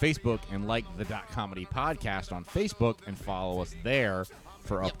go to Facebook and like the .comedy podcast on Facebook and follow us there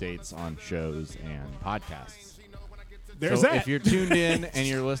for updates on shows and podcasts. There's so that. if you're tuned in and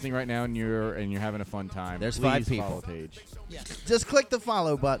you're listening right now and you're having a fun time, There's please 5 people. follow Paige. Yeah. Just click the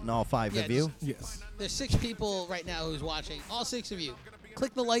follow button, all 5 Yeah, of you. Yes. There's 6 people right now who's watching. All 6 of you.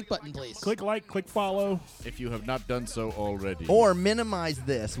 Click the like button, please. Click like, click follow. If you have not done so already. Or minimize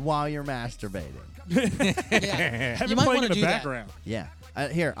this while you're masturbating. Yeah. Have You it might playing want in to the do that. background. Yeah.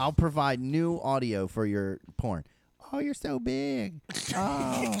 Here, I'll provide new audio for your porn. Oh, you're so big.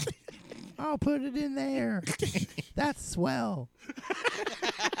 Oh, I'll put it in there. That's swell.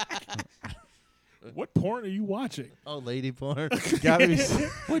 What porn are you watching? Oh, lady porn. Gotta be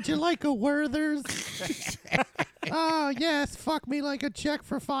Would you like a Werther's? Oh, yes. Fuck me like a check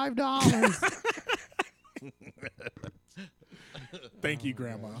for $5. Thank you,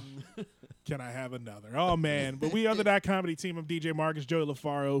 Grandma. Can I have another? Oh, man. But we are the Dot Comedy team of DJ Marcus, Joey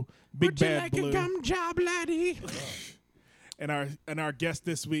LaFaro, Big Bad Blue. job, laddie? And our guest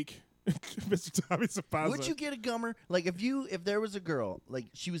this week, Mr. Tommy Sinbazo. Would you get a gummer? Like, if there was a girl, like,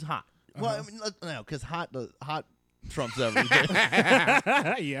 she was hot. Well, I mean, no, because hot trumps everything.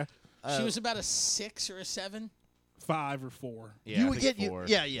 Yeah. She was about a 6 or a 7. 5 or 4. Yeah, You I would think get 4.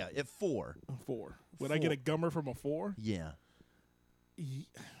 yeah, at 4. 4. Would I get a gummer from a 4? Yeah.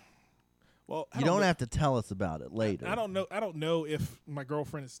 Well, You don't have to tell us about it later. I don't know. I don't know if my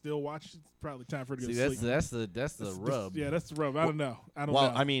girlfriend is still watching. It's probably time for her to go See, to sleep. that's the rub. Yeah, that's the rub. I don't know. I don't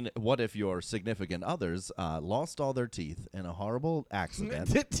Well, know. I mean, what if your significant others lost all their teeth in a horrible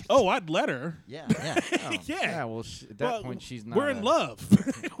accident? Oh, I'd let her. Yeah. Yeah. Yeah, well, at that Well, point, she's not. We're in love.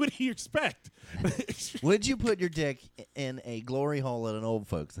 What do you expect? Would you put your dick in a glory hole at an old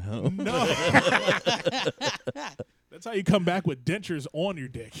folks' home? No. That's how you come back with dentures on your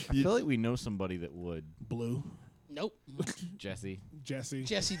dick. I feel like we know somebody that would. Blue. Nope. Jesse. Jesse.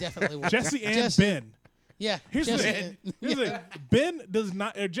 Jesse definitely would. Jesse and Jesse. Ben. Yeah. Here's the Jesse. thing. Ben does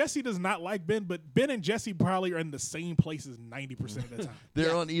not. Jesse does not like Ben, but Ben and Jesse probably are in the same places 90% of the time. They're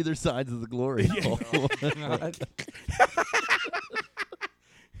Yeah. on either sides of the glory hole.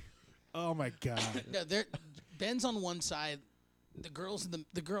 Oh my God. No, Ben's on one side. The guy's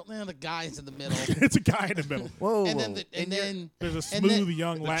in the middle. It's a guy in the middle. Whoa, And whoa. then There's a and smooth then-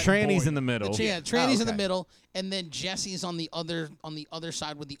 young Latin Tranny's boy. in the middle. Tranny's in the okay. middle, and then Jesse's on the other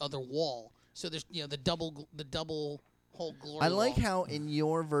side with the other wall. So there's the double hole glory. I like wall. how in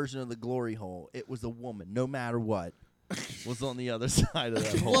your version of the glory hole, it was a woman, no matter what, was on the other side of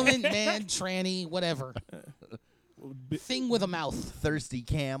that hole. Woman, man, tranny, whatever. Thing with a mouth. Thirsty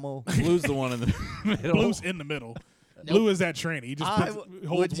camel. Blue's the one in the middle. Blue's in the middle. Blue is that tranny. He just would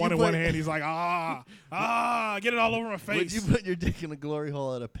holds you one in one put- hand. He's like, get it all over my face. Would you put your dick in a glory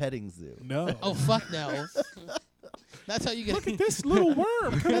hole at a petting zoo? No. Oh fuck no. That's how you get. Look at this little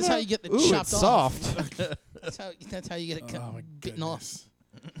worm. That's how you get it Ooh, chopped it's off. soft. That's how you get it Oh my bitten off. goodness.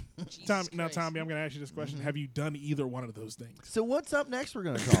 Jesus Now, Christ. Tommy, I'm going to ask you this question. Have you done either one of those things? So what's up next we're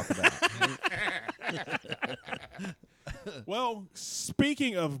going to talk about? Well,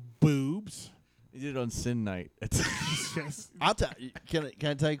 speaking of boobs, You did it on Sin Night. yes, I'll tell you. Can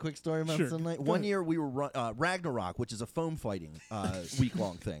I tell you a quick story about Sure. Sunday? Go One ahead. year we were Ragnarok, which is a foam fighting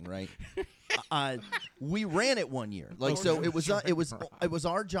week-long thing, right? We ran it one year, so it was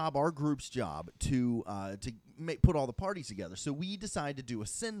our job, our group's job to put all the parties together. So we decided to do a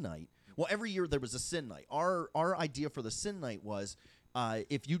sin night. Well, every year there was a sin night. Our idea for the sin night was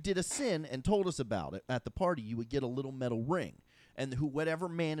if you did a sin and told us about it at the party, you would get a little metal ring. And whatever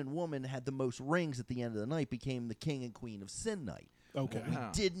man and woman had the most rings at the end of the night became the king and queen of sin night. okay. What we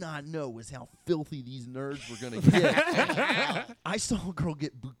did not know was how filthy these nerds were going to get. I saw a girl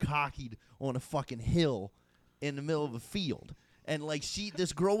get bukkakied on a fucking hill in the middle of a field. And,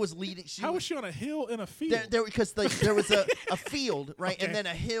 this girl was leading. How was she on a hill in a field? Because there was a field, right? Okay. And then a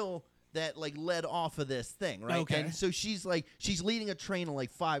hill that, led off of this thing, right? Okay. And so she's leading a train of,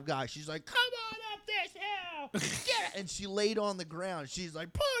 5 guys. She's like, come on up this hill. Get it. And she laid on the ground. She's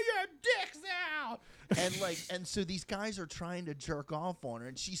like, pull your dicks out. And so these guys are trying to jerk off on her,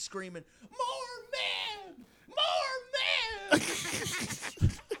 and she's screaming, more men! More men!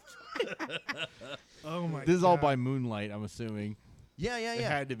 oh my This is all God. by moonlight, I'm assuming. Yeah. It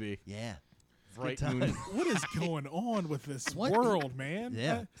had to be. Yeah. Bright time. moon. What is going on with this What? world, man?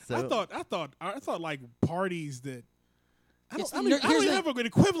 Yeah, I so- thought like parties that I It's don't the even here's the- have a good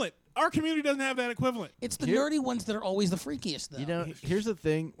equivalent. Our community doesn't have that equivalent. It's the Here- nerdy ones that are always the freakiest, though. You know, Here's the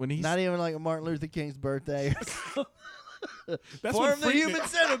thing. When he's not even like a Martin Luther King's birthday. That's Form what the Freaknik- human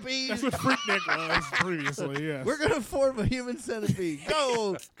centipede. That's what Freaknik was previously. Yes. We're gonna form a human centipede.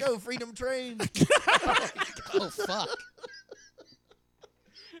 Go, freedom train. Oh fuck.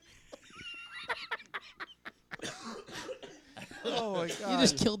 oh my god. You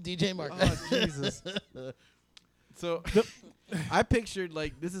just killed DJ Marcus. Oh Jesus. So I pictured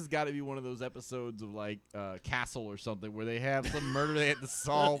this has got to be one of those episodes of Castle or something where they have some murder they had to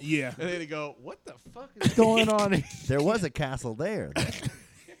solve. Yeah. And they go, what the fuck is going on here? There was a castle there.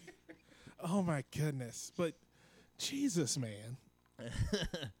 Oh my goodness! But Jesus, man,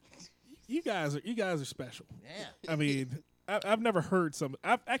 you guys are special. Yeah. I mean, I've never heard some.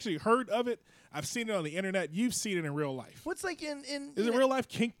 I've actually heard of it. I've seen it on the internet. You've seen it in real life. What's in Is it real life?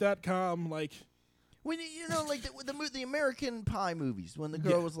 Kink.com. when the American Pie movies when the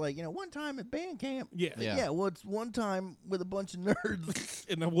girl was like, one time at band camp. Yeah. Yeah. Well, it's one time with a bunch of nerds.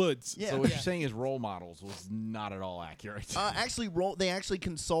 In the woods. Yeah. So what you're saying is role models was not at all accurate. They actually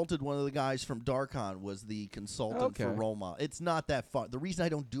consulted one of the guys from Darkon was the consultant for Okay. role model. It's not that fun. The reason I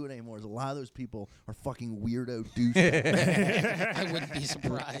don't do it anymore is a lot of those people are fucking weirdo douchebags. I wouldn't be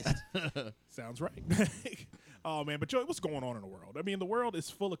surprised. Sounds right. Oh man, but Joey, what's going on in the world? I mean, the world is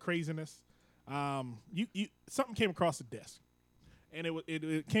full of craziness. Something came across the desk, and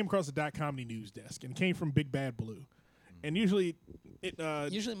it came across the .comedy news desk, and it came from Big Bad Blue. And usually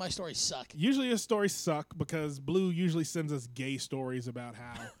Usually my stories suck. Usually his stories suck because Blue usually sends us gay stories about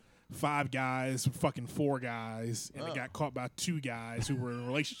how 5 guys fucking 4 guys, and they got caught by 2 guys who were in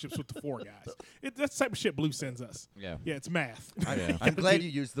relationships with the 4 guys. That's the type of shit Blue sends us. Yeah. Yeah, it's math. Yeah. I'm glad you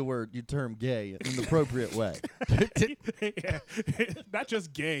used the term gay in the appropriate way. Yeah. Not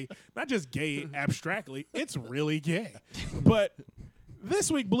just gay abstractly. It's really gay. But this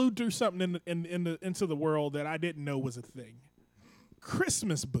week, Blue threw something into the world that I didn't know was a thing.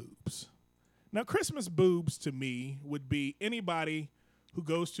 Christmas boobs. Now, Christmas boobs to me would be anybody who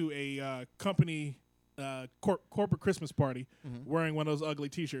goes to a company corporate Christmas party wearing one of those ugly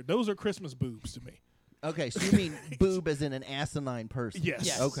T-shirts. Those are Christmas boobs to me. Okay, so you mean boob as in an asinine person? Yes.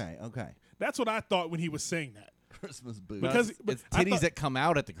 Yes. Okay. That's what I thought when he was saying that. Christmas boob. Because It's I titties thought- that come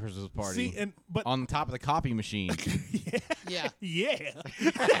out at the Christmas party. See, but on top of the copy machine. Yeah. yeah.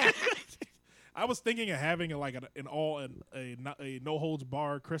 I was thinking of having a no holds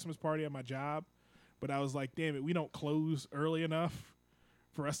barred Christmas party at my job, but I was like, damn it, we don't close early enough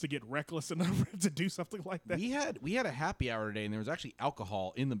for us to get reckless enough to do something like that. we had a happy hour today, and there was actually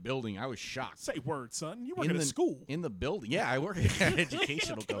alcohol in the building. I was shocked. Say word, son. You work in at the a school. in the building. Yeah, I work at an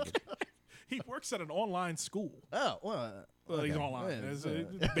educational company. He works at an online school. Oh, well. Well, he's okay. online. Yeah, It's,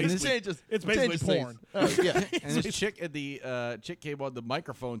 yeah. it's basically changes porn. things. Yeah. And this chick at the chick came on the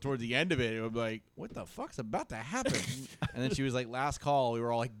microphone towards the end of it. It was like, "What the fuck's about to happen?" And then she was like, "Last call." We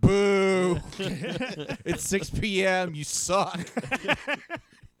were all like, "Boo! It's 6 p.m. You suck."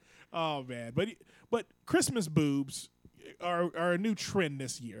 Oh man, but Christmas boobs are a new trend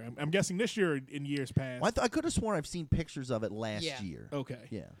this year. I'm guessing this year in years past. Well, I could have sworn I've seen pictures of it last Yeah. year. Okay.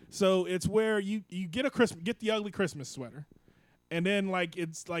 Yeah. So it's where you get the ugly Christmas sweater, and then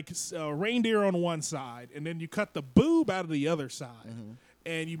it's like a reindeer on one side, and then you cut the boob out of the other side,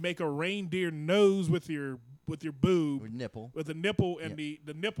 and you make a reindeer nose with your boob With nipple. with the nipple, and the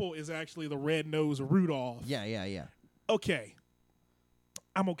nipple is actually the red nose of Rudolph. Yeah. Okay.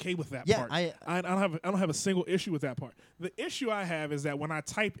 I'm okay with that Yeah, part. I don't have a single issue with that part. The issue I have is that when I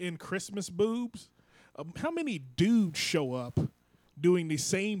type in Christmas boobs, how many dudes show up doing the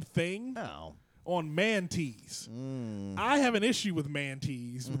same thing Oh. on man tees? I have an issue with man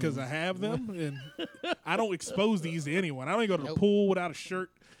tees because I have them and I don't expose these to anyone. I don't even go to the Nope. pool without a shirt.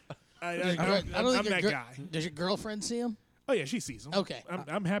 I'm that guy. Does your girlfriend see him? Oh yeah, she sees them. Okay.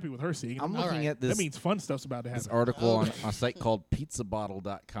 I'm happy with her seeing I'm them. looking right. at this That means fun stuff's about to this happen. article on a site called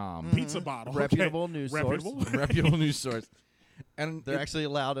pizzabottle.com. Pizza bottle. Reputable okay. news Reputable. source. Reputable news source. And They're actually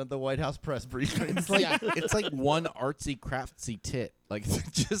allowed at the White House press briefing. it's like Yeah. it's like one artsy craftsy tit. Like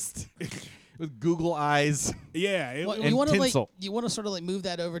just with Google eyes. Yeah. it- What, it- you want to tinsel. you want to sort of move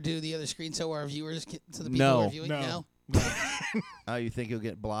that over to the other screen so our viewers, to the people No. who are viewing. No. Oh, you think you'll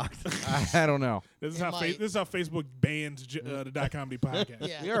get blocked? I don't know. This is It how might. this is how Facebook bans the Dot Comedy podcast.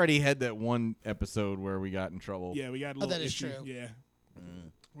 Yeah. We already had that one episode where we got in trouble. Yeah, we got a little that is issue. true. Yeah.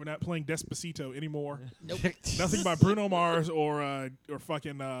 We're not playing Despacito anymore. Nope. Nothing by Bruno Mars or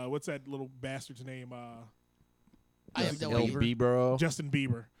fucking what's that little bastard's name? I have no El idea. Bieber. Justin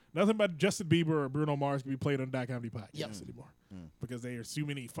Bieber. Nothing but Justin Bieber or Bruno Mars can be played on Dot Comedy podcast Yep. anymore because they are so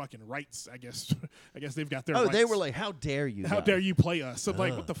many fucking rights. I guess they've got their. Oh, they rights. were like, "How dare you? How guys?" dare you play us? I'm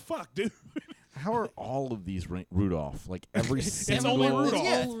like, what the fuck, dude? How are all of these Rudolph? Like every single. only Rudolph. It's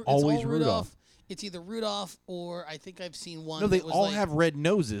Yeah. all, it's Always all Rudolph. It's either Rudolph or I think I've seen one. No, they that was all like, have red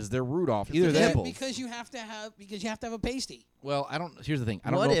noses. They're Rudolph. Either the that. nipple. because you have to have a pasty. Well, I don't. Here's the thing.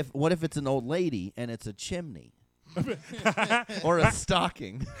 I don't What know. if it's an old lady and it's a chimney? Or a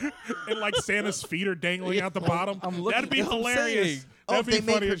stocking? And like Santa's feet are dangling out the bottom. I'm looking- That'd be that's what I'm hilarious. saying. Oh, That'd if they be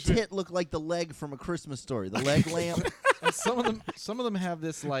make funny her as shit. tit look like the leg from A Christmas Story, the leg lamp. And some of them have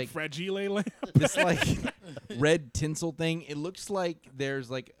this like Fragile lamp. this like red tinsel thing. It looks like there's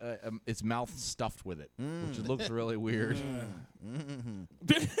like its mouth stuffed with it, which looks really weird.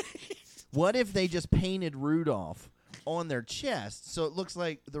 What if they just painted Rudolph on their chest so it looks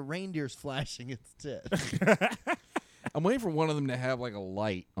like the reindeer's flashing its tit? I'm waiting for one of them to have like a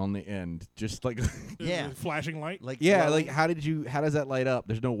light on the end, just like Yeah. Flashing light. Like yeah, glowing. like how does that light up?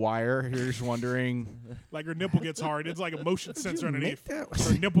 There's no wire. You're just wondering. Like her nipple gets hard. It's like a motion sensor you underneath. make that?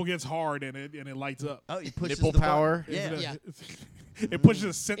 Her nipple gets hard and it lights up. Oh, he pushes Nipple the button. power? Yeah. Yeah. It pushes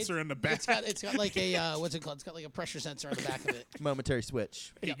a sensor in the back. It's got like a what's it called? It's got like a pressure sensor on the back of it. Momentary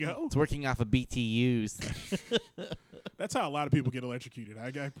switch. There you go. It's working off of BTUs. That's how a lot of people get electrocuted.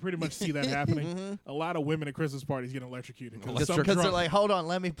 I pretty much see that happening. A lot of women at Christmas parties get electrocuted because some Because they're drunk like, hold on,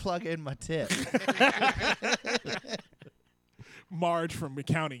 let me plug in my tit. Marge from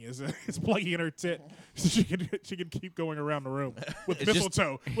accounting is plugging in her tit so she can keep going around the room with It's just-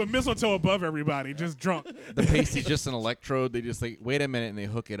 mistletoe above everybody, just drunk. The pasty's just an electrode. They just like wait a minute and they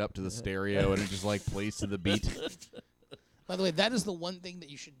hook it up to the stereo and it just like plays to the beat. By the way, that is the one thing that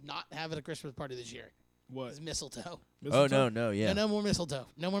you should not have at a Christmas party this year. What? Is mistletoe. Oh, no, yeah. No more mistletoe.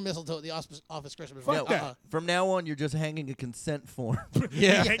 No more mistletoe at the office Christmas Fuck party. that. From now on, you're just hanging a consent form.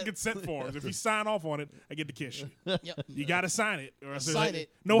 Yeah, hang consent forms. If you sign off on it, I get to kiss you. Yep. You got to sign it, or else Sign it.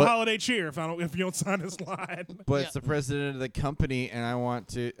 No But- holiday cheer if you don't sign this line. But Yeah. it's the president of the company, and I want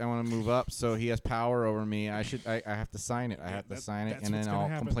to move up, so he has power over me. I have to sign it. I have to sign it, that's and what's then gonna I'll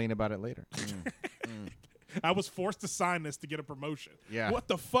happen. complain about it later. I was forced to sign this to get a promotion. Yeah. What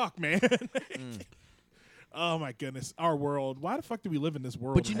the fuck, man? Oh my goodness, our world. Why the fuck do we live in this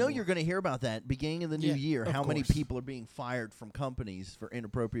world? But you know anymore? you're going to hear about that beginning of the new Yeah, year. of How many course. people are being fired from companies for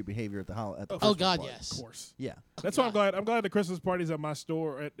inappropriate behavior at the Oh, Christmas God, party. yes. Of course. Yeah. That's why I'm glad. I'm glad the Christmas parties at my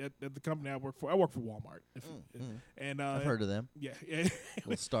store at the company I work for. I work for Walmart. And I've heard of them. Yeah,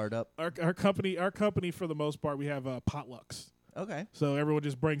 Little startup. our company for the most part we have potlucks. Okay. So everyone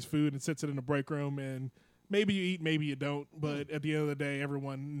just brings food and sits it in the break room, and maybe you eat, maybe you don't. But at the end of the day,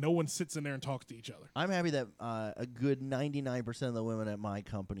 no one sits in there and talks to each other. I'm happy that a good 99% of the women at my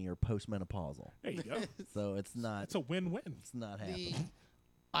company are postmenopausal. There you go. So it's not. It's a win-win. It's not The,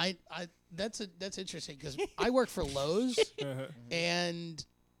 happening. that's interesting because I work for Lowe's Uh-huh. and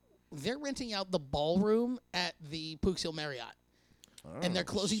they're renting out the ballroom at the Pooks Hill Marriott, and they're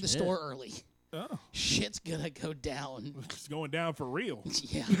closing the shit. store early. Oh, Shit's gonna go down. it's going down for real.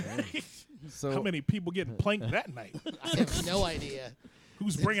 Yeah, So How many people getting planked that night? I have no idea.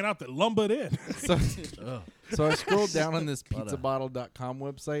 Who's bringing out the lumber then? So I scrolled down on this pizzabottle.com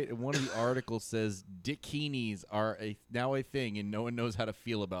website, and one of the articles says dickinis are now a thing, and no one knows how to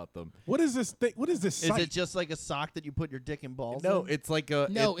feel about them. What is this thing? What is this Is site? it just like a sock that you put your dick and balls No, in? it's like a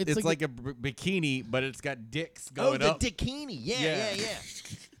No, it's it's like a bikini, but it's got dicks Oh, going the up. dickkini. Yeah, Yeah. yeah.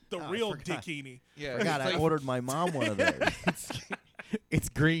 the I real forgot. dickkini? Yeah, God, I ordered my mom one of those. it's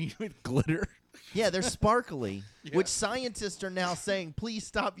green with glitter. Yeah, they're sparkly, which scientists are now saying, please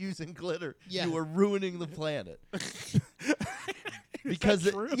stop using glitter. Yeah. You are ruining the planet. Because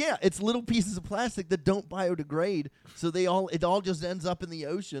true? it's little pieces of plastic that don't biodegrade, so it all just ends up in the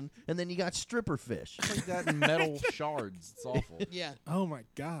ocean, and then you got stripper fish. It's like that in metal shards. It's awful. Yeah, Oh my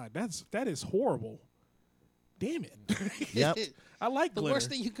God, that is horrible. Damn it. Yep. I like the glitter. worst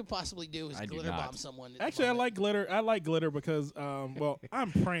thing you could possibly do is I do glitter not. bomb someone. Actually, I like glitter. I like glitter because, well,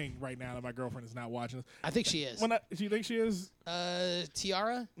 I'm praying right now that my girlfriend is not watching this. I think she is. Do you think she is?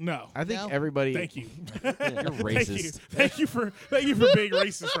 Tiara. No. I think No? everybody. Thank you. You're Thank you. racist. Thank you for being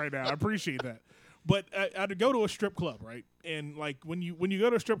racist right now. I appreciate that. But I'd go to a strip club, right? And like when you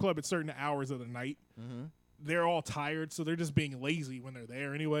go to a strip club at certain hours of the night, they're all tired, so they're just being lazy when they're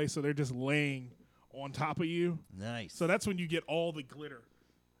there anyway. So they're just laying on top of you. Nice. So that's when you get all the glitter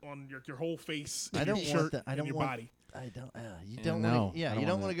on your whole face, and I don't your want shirt, that. I and don't your want. body. I don't. You Yeah, don't. no, Wanna, yeah, I don't you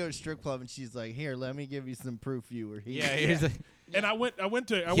don't want want to go to strip club, and she's like, "Here, let me give you some proof you were here." Yeah, here's, And I went here's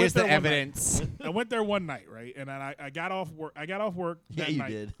there the one evidence. night. I went there one night, right? And I got off work. Yeah, that you night.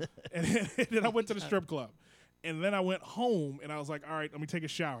 did. And then I went to the strip club. And then I went home and I was like, all right, let me take a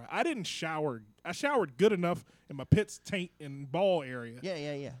shower. I didn't shower. I showered good enough in my pits, taint, and ball area.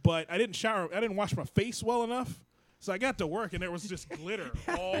 Yeah. But I didn't shower. I didn't wash my face well enough. So I got to work and there was just glitter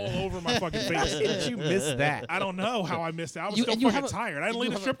all over my fucking face. Did you miss that? I don't know how I missed it. I was You- still and you fucking have a- tired. I didn't and leave you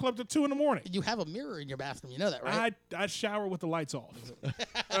the have strip club till 2 a.m. You have a mirror in your bathroom. You know that, right? I shower with the lights off.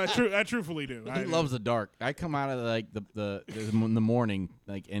 I truthfully do. He loves the dark. I come out of like in the morning,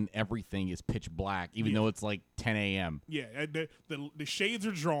 like, and everything is pitch black, even though it's like 10 a.m. Yeah, the shades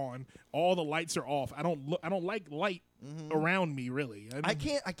are drawn. All the lights are off. I don't like light around me really. I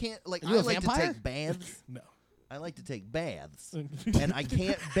can't. Like, Are you I a like vampire? to take baths. No. I like to take baths, and I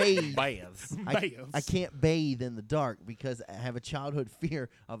can't bathe. Baths. I can't bathe in the dark because I have a childhood fear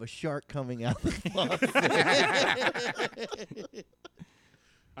of a shark coming out the faucet.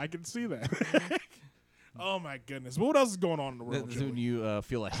 I can see that. Oh my goodness! But what else is going on in the world? This is when Joey? you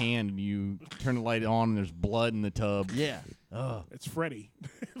feel a hand and you turn the light on and there's blood in the tub. Yeah. Oh. It's Freddy.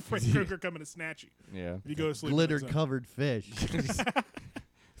 Freddy Krueger coming to snatch you. Yeah. If you go to sleep. Glitter with covered fish.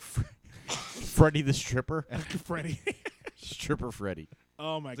 Freddy the stripper. Freddy. Stripper Freddy.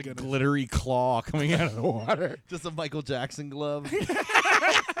 Oh my It's like a goodness! glittery claw coming out of the water. Just a Michael Jackson glove.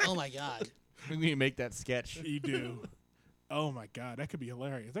 Oh my God. We need to make that sketch. You do. Oh my God, that could be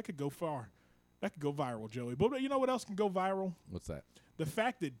hilarious. That could go far. That could go viral, Joey. But you know what else can go viral? What's that? The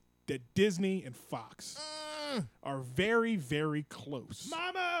fact that Disney and Fox are very, very close.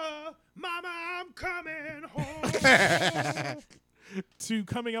 Mama, I'm coming home.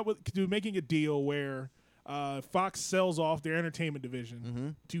 to making a deal where Fox sells off their entertainment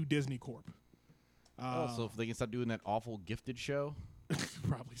division to Disney Corp. So if they can stop doing that awful Gifted show.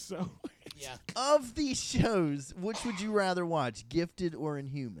 Probably so. Yeah. Of these shows, which would you rather watch, Gifted or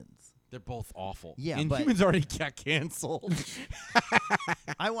Inhumans? They're both awful. Yeah, and but- Humans already got canceled.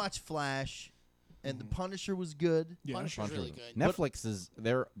 I watched Flash, and The Punisher was good. Yeah, Punisher's really good. Netflix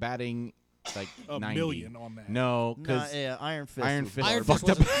they're batting like a 90. million on that. No, because Iron Fist. Iron was Fist Iron fucked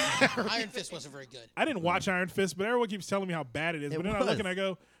Fist, up. wasn't, Iron Fist wasn't very good. I didn't watch Iron Fist, but everyone keeps telling me how bad it is. It But then I was. look and I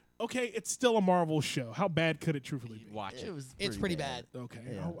go, Okay, it's still a Marvel show. How bad could it truthfully be? Watch it. It's pretty bad. Okay,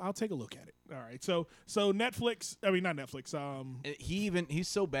 Yeah. I'll take a look at it. All right, so Netflix. I mean, not Netflix. He's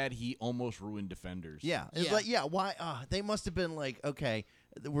so bad he almost ruined Defenders. Yeah. It's Yeah. like, why? They must have been like, okay,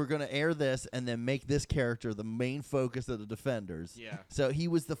 we're going to air this and then make this character the main focus of the Defenders. Yeah. So he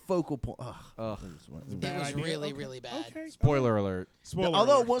was the focal point. Ugh. It Bad was idea. really, Okay. really bad. Okay. Spoiler alert. Spoiler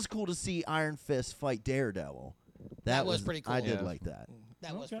Although alert. it was cool to see Iron Fist fight Daredevil. That was pretty cool. I did Yeah. like that.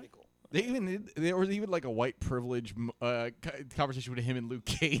 That was Okay. pretty cool. There was even like a white privilege conversation with him and Luke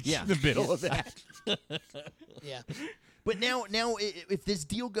Cage Yeah. in the middle of that. Yeah. But now, if this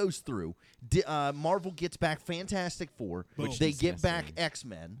deal goes through, Marvel gets back Fantastic Four. Which they is get back necessary.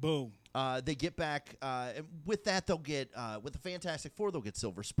 X-Men. Boom. They get back and with that. They'll get with the Fantastic Four. They'll get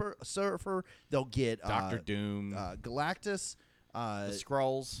Silver Surfer. They'll get Doctor Doom, Galactus. the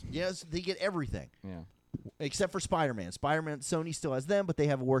Skrulls. Yes, they get everything Yeah. except for Spider-Man. Spider-Man, Sony still has them, but they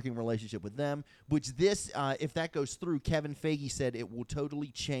have a working relationship with them. Which this, if that goes through, Kevin Feige said it will totally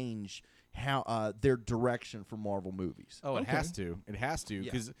change how their direction for Marvel movies. Oh, it Okay. has to. It has to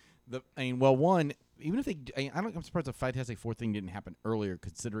Yeah. because one. Even if I'm surprised the Fantastic Four thing didn't happen earlier,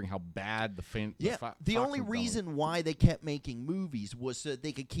 considering how bad the Yeah, the Fox only was going. reason why they kept making movies was so that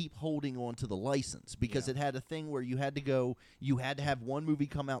they could keep holding on to the license because Yeah. it had a thing where you had to have one movie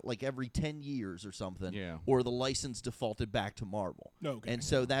come out like every 10 years or something, Yeah. or the license defaulted back to Marvel. Okay. And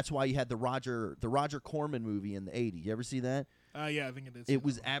so that's why you had the Roger Corman movie in the 80s. You ever see that? Yeah, I think it is. It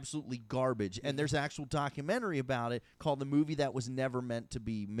was absolutely garbage, and there's an actual documentary about it called "The Movie That Was Never Meant to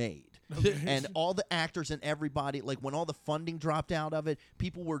Be Made." And all the actors and everybody, like when all the funding dropped out of it,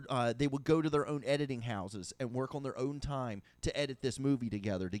 people were they would go to their own editing houses and work on their own time to edit this movie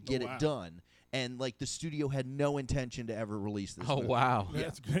together to get wow. it done. And like the studio had no intention to ever release this. Oh movie. wow.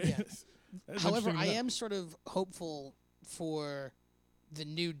 That's great. Yeah. That's However, interesting I to know. am sort of hopeful for the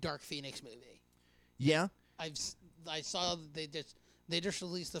new Dark Phoenix movie. Yeah, I saw they just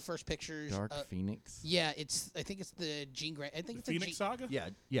released the first pictures. Dark Phoenix. Yeah, I think it's the Jean Grey. I think it's Phoenix the Saga. yeah.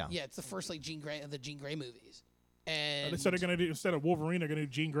 Yeah, it's the first like Jean Grey of the Jean Grey movies. And They said they're gonna do instead of Wolverine, they're gonna do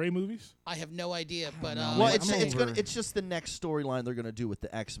Jean Grey movies. I have no idea, but know. Well, I'm it's just the next storyline they're going to do with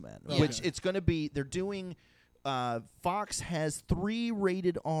the X-Men, Yeah. which Okay. it's going to be. They're doing. Fox has 3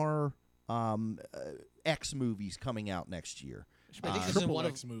 rated R X movies coming out next year. I think this is Triple one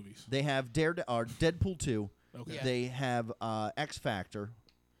X of movies. They have Deadpool 2. Okay. Yeah. They have X Factor,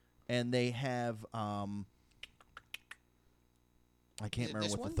 and they have I can't it remember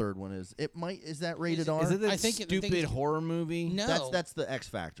this what one? the third one is. Is that rated R? Is it that I think stupid it's- horror movie? no. That's the X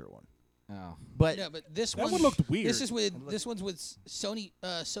Factor one. Oh. But No, but this That one one looked weird. This one's with Sony.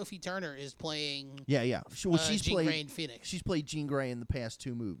 Sophie Turner is playing. yeah. She's Jean played Grey in Phoenix. She's played Jean Grey in the past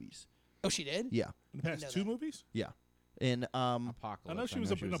 2 movies. Oh, she did. Yeah. In the past know 2 that. movies. Yeah. In Apocalypse. I know she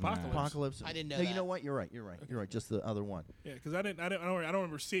was in that. Apocalypse. Apocalypse. I didn't know No, you that. know what? You're right. You're right. Just the other one. Yeah, because I don't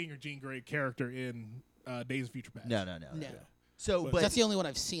remember seeing her Jean Grey character in Days of Future Past. No. No. So, But- but That's the only one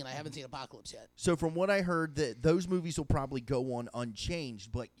I've seen. I haven't seen Apocalypse yet. so from what I heard, that those movies will probably go on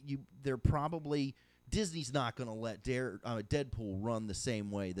unchanged, but they're probably Disney's not going to let Deadpool run the same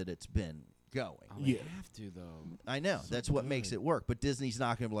way that it's been going. Oh, they Yeah. have to though. I know that's what makes good. it work, but Disney's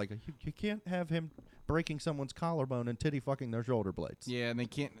not going to be like you can't have him breaking someone's collarbone and titty fucking their shoulder blades. Yeah, and they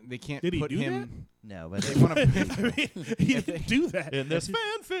can't Did he put do him. No, but They want to. I mean, he didn't do that. in this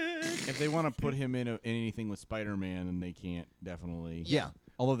fanfic. If they want to put him in anything with Spider-Man, then they can't definitely. Yeah.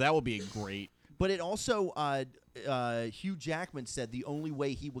 Although that would be a great. But it also, Hugh Jackman said the only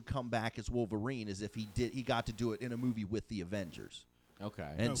way he would come back as Wolverine is if he got to do it in a movie with the Avengers. Okay.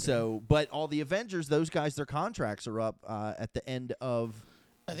 And so, but all the Avengers, those guys, their contracts are up at the end of.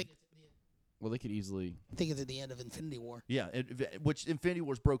 I think. Well, they could easily. I think it's at the end of Infinity War. Yeah, which Infinity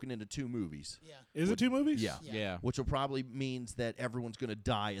War's broken into 2 movies. Yeah. Is it 2 movies? Yeah. Yeah. Which will probably means that everyone's going to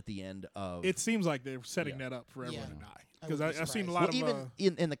die at the end of. It seems like they're setting Yeah. that up for everyone Yeah. to die. I Because wouldn't be I've seen a surprised. lot well, of.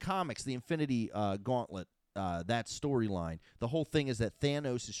 even in the comics, the Infinity Gauntlet, that storyline, the whole thing is that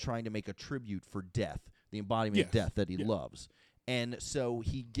Thanos is trying to make a tribute for death, the embodiment of Yes. death that he Yeah. loves. And so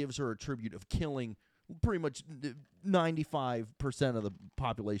he gives her a tribute of killing pretty much 95% of the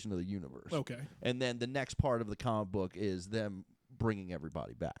population of the universe. Okay. And then the next part of the comic book is them bringing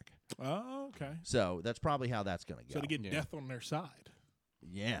everybody back. Oh, okay. So that's probably how that's going to go. So to get Yeah. death on their side.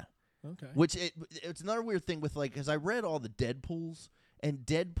 Yeah. Okay. Which it's another weird thing with, like, because I read all the Deadpools, and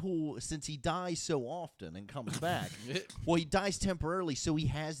Deadpool, since he dies so often and comes back, well, he dies temporarily, so he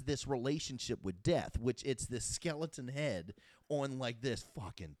has this relationship with death, which it's this skeleton head on, like, this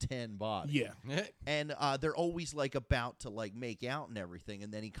fucking 10 body. Yeah. And they're always, like, about to, like, make out and everything,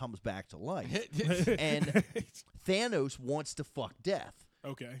 and then he comes back to life. And Thanos wants to fuck death.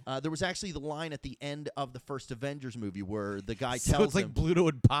 Okay. There was actually the line at the end of the first Avengers movie where the guy So tells it's like him, Bluto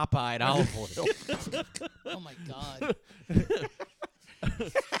and Popeye and olive oil. Oh my god.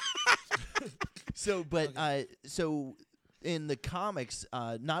 so in the comics,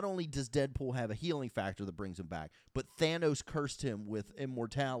 not only does Deadpool have a healing factor that brings him back, but Thanos cursed him with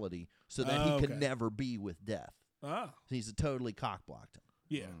immortality so that he could okay. never be with death. Ah, He's totally cock-blocked him.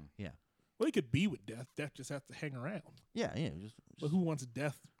 yeah. Yeah. Well, he could be with death. Death just has to hang around. Yeah. But who wants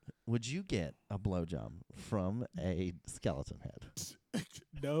death? Would you get a blowjob from a skeleton head?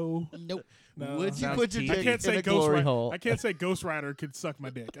 No. Nope. No. Would you Sounds put your cheesy. dick I can't in say a glory Ghost hole? Rider. I can't say Ghost Rider could suck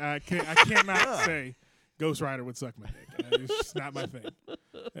my dick. I cannot say Ghost Rider would suck my dick. It's just not my thing.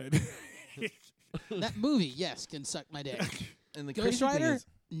 That movie, yes, can suck my dick. And the Ghost crazy thing Rider? is,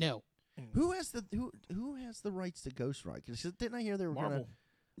 No. Who has the rights to Ghost Rider? 'Cause didn't I hear they were Marvel. gonna?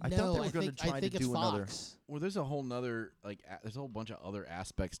 I no, thought they were I going think, to try I think to it's do another. Fox. well, there's a whole nother there's a whole bunch of other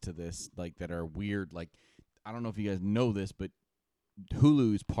aspects to this that are weird. Like, I don't know if you guys know this, but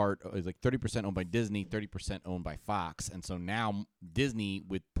Hulu's part is like 30% owned by Disney, 30% owned by Fox, and so now Disney,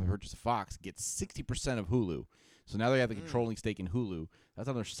 with the purchase of Fox, gets 60% of Hulu. So now they have a controlling stake in Hulu. That's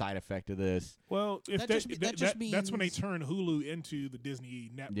another side effect of this. Well, if That they, just me- that just that's when they means- turn Hulu into the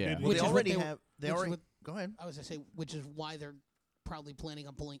Disney net. Yeah. Well, Which they is what already they were- have. They which is already. what- Go ahead. I was going to say, which is why they're probably planning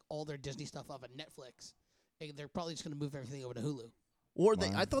on pulling all their Disney stuff off of Netflix. They're probably just going to move everything over to Hulu. Or they,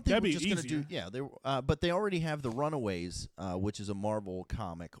 I thought they That'd were be just going to do, easier. yeah. They, but they already have the Runaways, which is a Marvel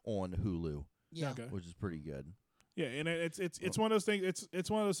comic on Hulu, Yeah. Okay. which is pretty good. Yeah, and it's one of those things. It's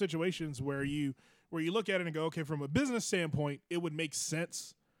one of those situations where you look at it and go, okay, from a business standpoint, it would make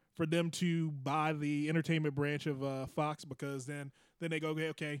sense for them to buy the entertainment branch of Fox, because then they go,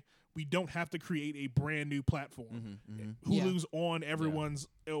 okay, we don't have to create a brand new platform. Hulu's on everyone's,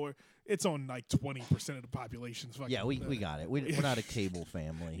 or it's on like 20% of the population's. Fucking, Yeah, we got it. We're not a cable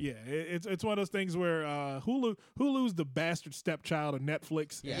family. Yeah, it's one of those things where Hulu's the bastard stepchild of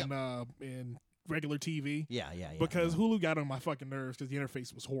Netflix Yeah. and regular TV. Yeah. Because Hulu got on my fucking nerves because the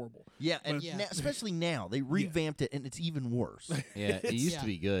interface was horrible. Yeah, and Yeah. especially now they revamped it, and it's even worse. Yeah, it used to Yeah.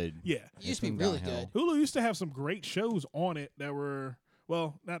 be good. Yeah, It used to be came really downhill. good. Hulu used to have some great shows on it that were,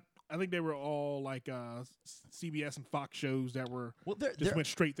 well, not. I think they were all like CBS and Fox shows that were Well, just went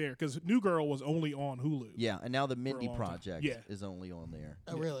straight there, because New Girl was only on Hulu. yeah, and now the Mindy long time. Project Yeah. is only on there,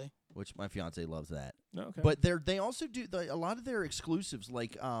 Oh, really? which my fiance loves that. Okay. But they also do a lot of their exclusives,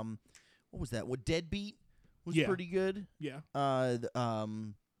 like what was that? What Deadbeat was Yeah. pretty good. yeah,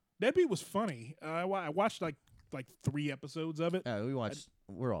 Deadbeat was funny. I watched like 3 episodes of it. we watched.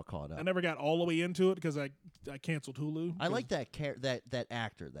 We're all caught up. I never got all the way into it because I canceled Hulu. I like that that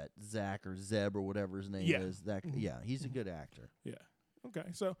actor, that Zach or Zeb or whatever his name Yeah. is. That he's a good actor. Yeah. Okay.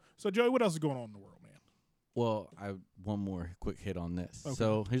 So Joey, what else is going on in the world, man? Well, one more quick hit on this. Okay.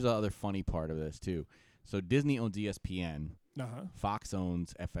 So here's the other funny part of this too. So Disney owns ESPN. Fox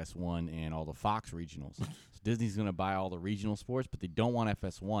owns FS1 and all the Fox regionals. So Disney's going to buy all the regional sports, but they don't want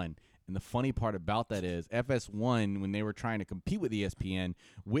FS1. And the funny part about that is FS1, when they were trying to compete with ESPN,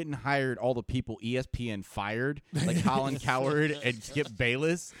 went and hired all the people ESPN fired, like Colin Cowherd and Skip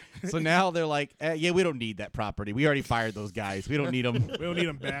Bayless. So now they're like, yeah, we don't need that property. We already fired those guys. We don't need them. We don't need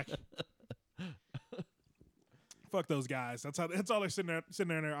them back. Fuck those guys. That's all they're sitting there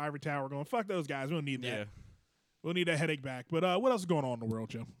in their ivory tower going, fuck those guys. We don't need that. Yeah. We'll need that headache back. But what else is going on in the world,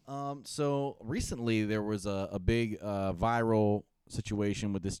 Joe? So recently there was a big viral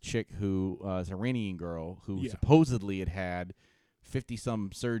situation with this chick who is an Iranian girl who supposedly had 50-some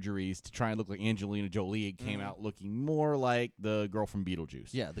surgeries to try and look like Angelina Jolie. It came out looking more like the girl from Beetlejuice.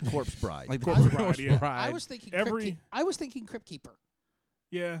 Yeah, the Corpse Bride. Like the Corpse Corpse Bride, yeah. Bride. I was thinking Every- Crypt Keeper.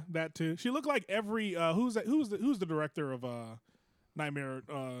 Yeah, that too. She looked like every who's the director of Nightmare?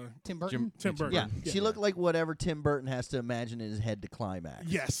 Tim Burton. Tim Burton. yeah, she looked like whatever Tim Burton has to imagine in his head to climax.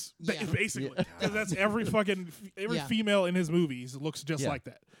 Yes, Yeah. basically, because that's every female in his movies looks just Yeah. like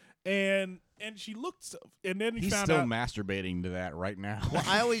that, and she looked, and then He's found still out. masturbating to that right now. Well,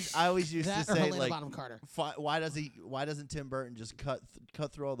 I always used That to or say Helena like, Bonham Carter. why doesn't Tim Burton just cut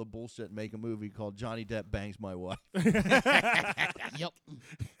through all the bullshit and make a movie called Johnny Depp Bangs My Wife? Yep.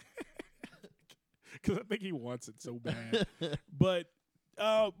 Because I think he wants it so bad, but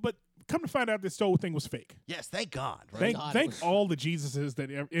come to find out, this whole thing was fake. Yes, thank God. Right? Thank all the Jesuses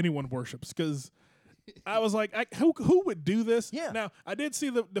that anyone worships, because I was like, who would do this? Yeah. Now I did see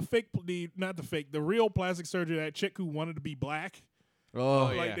the real plastic surgery, that chick who wanted to be black.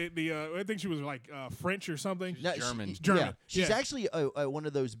 Oh, Like yeah. I think she was like French or something. No, German. German. Yeah. She's Yeah. actually one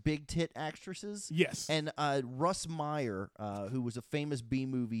of those big tit actresses. Yes. And Russ Meyer, who was a famous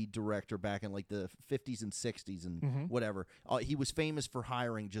B-movie director back in like the 50s and 60s and whatever, he was famous for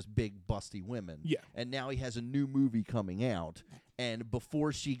hiring just big busty women. Yeah. And now he has a new movie coming out. And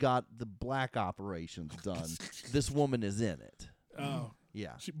before she got the black operations done, this woman is in it. Oh.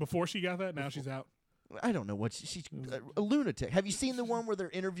 Yeah. Before she got that, now she's out. I don't know what she's a lunatic. Have you seen the one where they're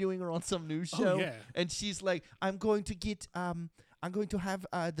interviewing her on some news show? Oh, yeah. And she's like, I'm going to have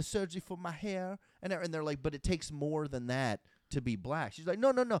the surgery for my hair, and they're like, but it takes more than that to be black. She's like,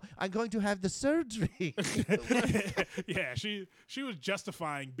 no, I'm going to have the surgery. Yeah, she was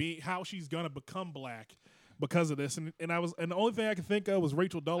justifying how she's gonna become black because of this, and the only thing I could think of was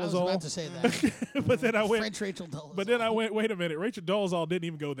Rachel I was Dolezal. about to say that. But then I went. French Rachel Dolezal. But then I went. Wait a minute, Rachel Dolezal didn't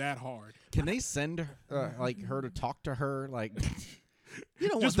even go that hard. Can they send her, like her to talk to her? Like, You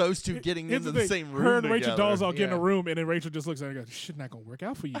don't want those two getting Here's into the the thing, same room her and Rachel together. Dolezal get in a Yeah. room, and then Rachel just looks at her and goes, "This shit not gonna work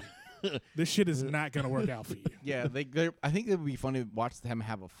out for you. This shit is not gonna work out for you." yeah, I think it would be funny to watch them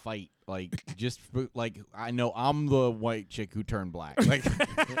have a fight. Like, like I know I'm the white chick who turned black. Like,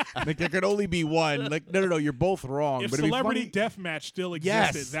 like there could only be one. Like, no, you're both wrong. If but it'd be Celebrity funny- Deathmatch still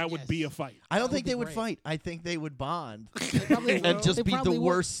existed, Yes. that would be a fight. I don't That think would they be would great. fight. I think they would bond probably and will. just They be the probably will.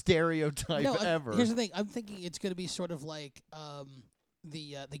 worst stereotype No, ever. here's the thing. I'm thinking it's going to be sort of like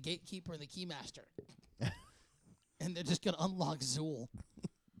the gatekeeper and the keymaster, and they're just going to unlock Zool.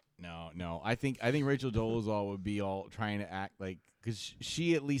 No. I think Rachel Dolezal would be all trying to act like, because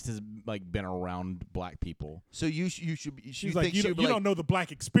she at least has like been around black people. So you should. She's like, you don't know the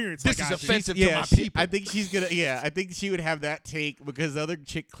black experience. This like is I do." offensive to my people. I think she's gonna. Yeah, I think she would have that take because the other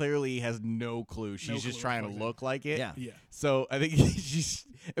chick clearly has no clue. She's just clue, trying to fuck it. look like it. Yeah. Yeah. So I think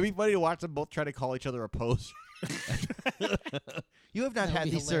it'd be funny to watch them both try to call each other a poser. You have not That would had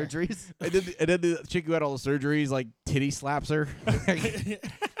be these hilarious. surgeries. and then the chick who had all the surgeries like titty slaps her.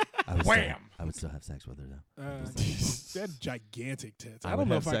 I would Wham! I would still have sex with her though. That gigantic tits. I would don't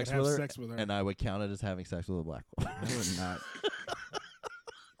know have if I could sex have with her, sex with her. and I would count it as having sex with a black woman. I would not.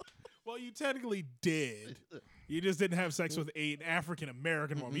 Well, you technically did. You just didn't have sex with an African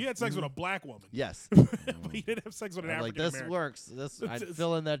American woman. You had sex with a black woman. Yes. But you didn't have sex with an I'm like, African this American. works. This I'd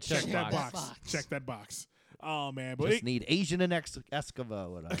fill in that Check check that box. box. box. Check that box. Oh man, but Just need Asian and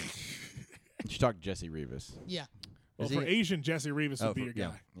Escovo. And You talk to Jesse Rivas. Yeah. well, Is for he- Asian, Jesse Rivas Oh, would be for- your yeah.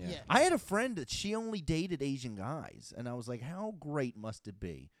 guy. Yeah. I had a friend that she only dated Asian guys, and I was like, how great must it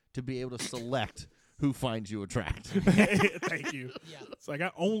be to be able to select who finds you attractive? Thank you. Yeah. It's like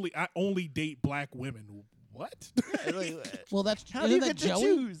I only date black women. What? Well, that's How do you isn't get that to Joey?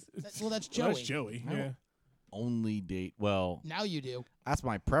 choose? Well, that's Well, Joey. that's Joey. No. Yeah. Only date. Well, Now you do. that's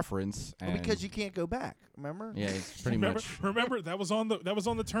my preference. Well, And because you can't go back. Remember? Yeah, it's pretty remember, much. remember that was on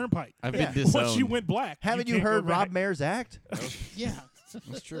the turnpike. I've Yeah. been disowned. Once you went black, Haven't you can't go heard back. Rob Mayer's act? Yeah.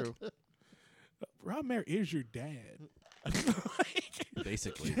 That's true. Rob Mayer is your dad.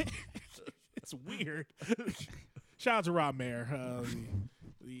 Basically. It's weird. Shout out to Rob Mayer,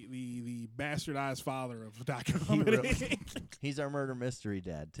 the bastardized father of comedy. He's our murder mystery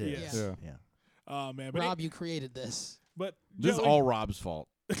dad too. Yes. Yeah. Yeah. Oh man, but Rob, you created this. but This is Joey- all Rob's fault.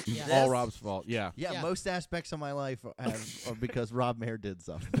 Yeah. All Rob's fault. Yeah. Yeah, Yeah. most aspects of my life are because Rob Mayer did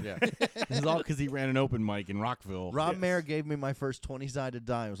something. Yeah. This is all because he ran an open mic in Rockville. Rob Mayer gave me my first 20-sided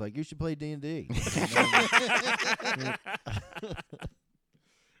die. I was like, you should play D&D.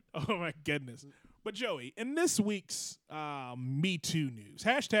 Oh my goodness. But Joey, in this week's Me Too news,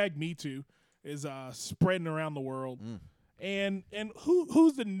 hashtag Me Too is spreading around the world. And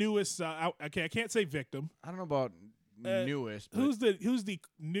who's the newest? Okay, I can't say victim. I don't know about newest. But Who's in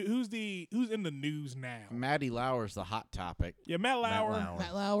the news now? Maddie Lauer's the hot topic. Yeah, Matt Lauer, Lauer.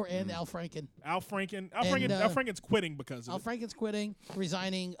 Matt Lauer and Al Franken. Al Franken. And, Al Franken's quitting because of Al it. Franken's quitting,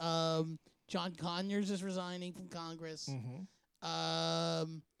 resigning. John Conyers is resigning from Congress.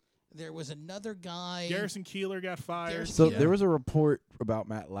 There was another guy. Garrison Keillor got fired. Garrison So Yeah. there was a report about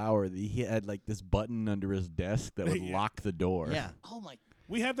Matt Lauer that he had like this button under his desk that would Yeah. lock the door. Yeah. Oh my!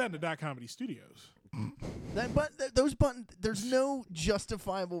 We have that in the Dot Comedy Studios. Those buttons, there's no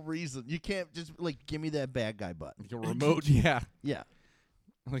justifiable reason. You can't just, like, give me that bad guy button. Like a remote, yeah. Yeah.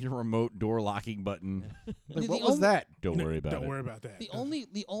 Like a remote door locking button. Like, The what was only- that? Don't worry about Don't it. worry about that. The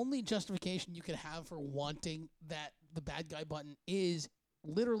only justification you could have for wanting the bad guy button is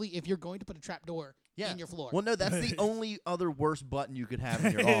literally if you're going to put a trap door in your floor. Well, no, that's the only other worst button you could have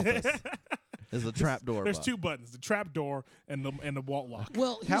in your office is a trap door There's button. two buttons: the trap door and the wall lock.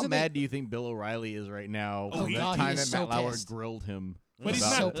 Well, here's How the mad thing. do you think Bill O'Reilly is right now Oh, from that God, he time is that so Matt Lauer pissed. grilled him? But he's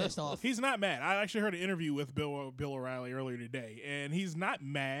so not pissed off. He's not mad. I actually heard an interview with Bill O'Reilly earlier today, and he's not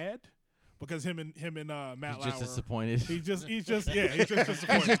mad because him and Matt He's just Lauer. disappointed. He's just disappointed. He's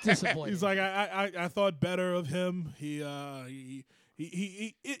just disappointed. He's like, I thought better of him. He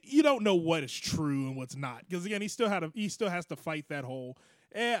you don't know what is true and what's not, because again, he still has to fight that whole.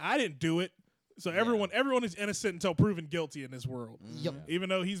 I didn't do it. So everyone is innocent until proven guilty in this world. Yep. Even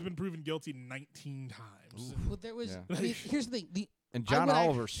though he's been proven guilty 19 times. Well, there was. Yeah. I mean, here's the thing. And John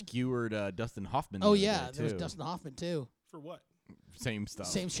Oliver skewered Dustin Hoffman. Oh the other yeah, day, there was too. Dustin Hoffman too. For what? Same stuff.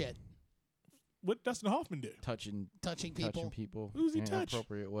 Same shit. What Dustin Hoffman do? Touching people. Who's he in an touch?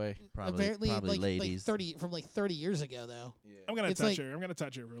 inappropriate way. Apparently, probably ladies. 30 years ago though. I'm gonna It's touch like- her. I'm gonna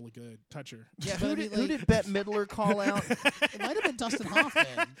touch her really good. Touch her. Yeah, Who but I did, mean, who like, did Bette Midler call out? it might have been Dustin Hoffman.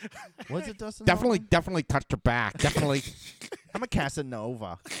 Was it Dustin? Definitely touched her back. Definitely. I'm a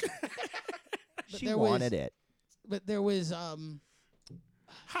Casanova. But She there wanted was- it. But there was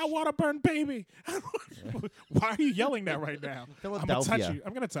Hot water burn, baby. Why are you yelling that right now? I'm gonna touch Philadelphia. you.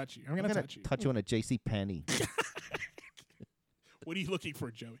 I'm gonna touch you. I'm gonna touch you. touch you on a J.C. Penney. What are you looking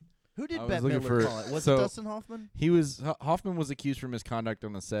for, Joey? Who did I was Bette looking Midler for- call it? Was so- it Dustin Hoffman? Hoffman was accused for misconduct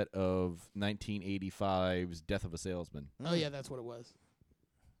on the set of 1985's Death of a Salesman. oh yeah, that's what it was.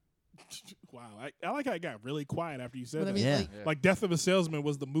 Wow, I like how it got really quiet after you said But I that. mean, Yeah. Like Death of a Salesman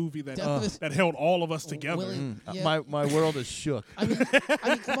was the movie that Death of a- that held all of us together. Willie- yeah. My world is shook. I mean,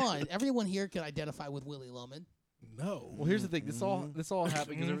 come on. Everyone here can identify with Willie Loman. No. Well, here's the thing. This all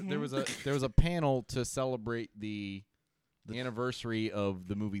happened because there was a panel to celebrate the anniversary of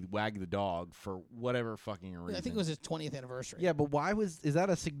the movie Wag the Dog for whatever fucking reason. I think it was his 20th anniversary. Yeah, but is that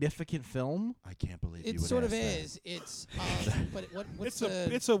a significant film? I can't believe you It would sort of ask that. is. It's but what's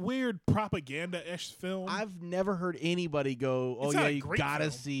It's a weird propaganda-ish film. I've never heard anybody go, "Oh It's yeah, not a you great gotta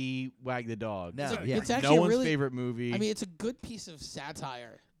film. see Wag the Dog." No, It's, yeah. it's actually no a one's really, favorite movie. I mean, it's a good piece of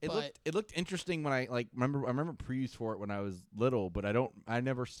satire. It looked interesting when I remember previews for it when I was little, but I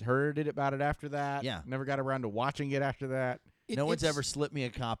never heard about it after that. Yeah. Never got around to watching it after that. No one's it's- ever slipped me a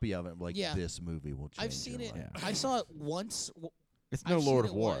copy of it. Like, Yeah. this movie will change I've seen your it. life. I saw it once. It's no I've Lord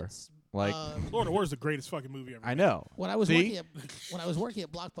seen of it War. once. Like Lord of War is the greatest fucking movie ever. I know. When I was See? working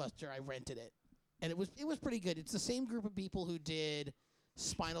at Blockbuster, I rented it, and it was pretty good. It's the same group of people who did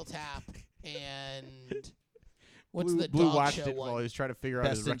Spinal Tap and what's the Blue dog watched show it while one? he was trying to figure out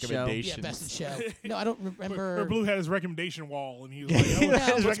his Best in Show. recommendations. Yeah, Best in Show. No, I don't remember. Or Blue had his recommendation wall, and he was like,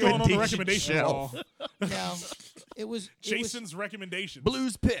 Yeah, "What's going on the recommendation recommendation shelf. wall?" No, it was Jason's recommendations.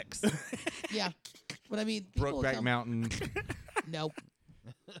 Blues picks. Yeah, but I mean, people would Brokeback come- Mountain. Nope.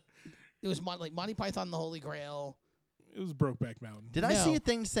 It was like Monty Python and the Holy Grail. It was Brokeback Mountain. Did I see No. a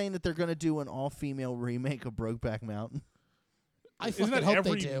thing saying that they're going to do an all-female remake of Brokeback Mountain? I Isn't fucking that hope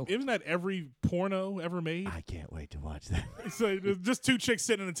every? they do. Isn't that every porno ever made? I can't wait to watch that. So there's just two chicks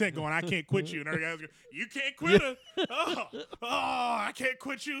sitting in a tent going, "I can't quit you," and other guys go, "You can't quit her." Oh, I can't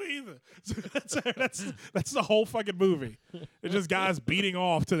quit you either. So that's the whole fucking movie. It's just guys beating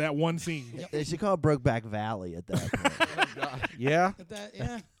off to that one scene. They should call it Brokeback Valley at that point. Yeah. But that,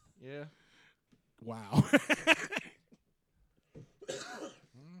 yeah. Yeah. Wow.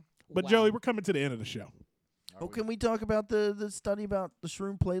 But Wow. Joey, we're coming to the end of the show. Oh, can we talk about the study about the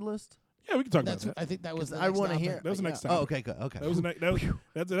shroom playlist? Yeah, we can talk about That's. that. I think that was. The I next want to topic. hear. That was the next Oh, topic. okay, good. Okay. That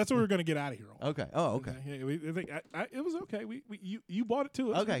was that's what we were going to get out of here on. Okay. Oh, okay. Yeah, I think it was okay. You bought it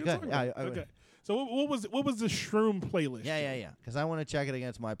to us. Okay, We can good. talk about it. Yeah, okay. So what was the shroom playlist? Yeah. Because I want to check it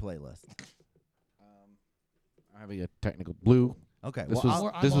against my playlist. I'm having a technical blue. Okay. This well,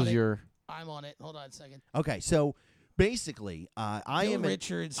 was I'm this on was it. your I'm on it. Hold on a second. okay. So basically, I Bill am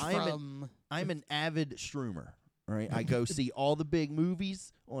Richards I'm an avid shroomer. All right. I go see all the big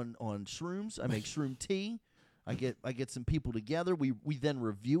movies on shrooms. I make shroom tea. I get some people together. We then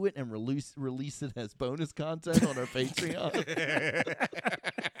review it and release it as bonus content on our Patreon.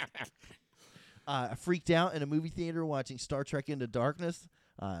 I freaked out in a movie theater watching Star Trek Into Darkness.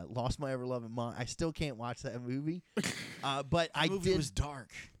 Lost my ever loving mind. I still can't watch that movie. But I movie did. was dark.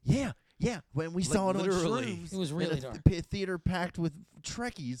 Yeah. When we saw it on literally. shrooms, It was in really a dark. theater packed with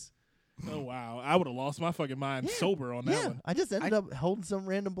Trekkies. Oh wow, I would have lost my fucking mind sober on that Yeah, one. I just ended up holding some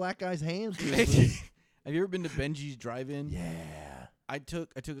random black guy's hand. Have you ever been to Benji's Drive-In? Yeah. I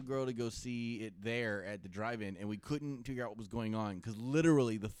took a girl to go see it there at the drive-in, and we couldn't figure out what was going on because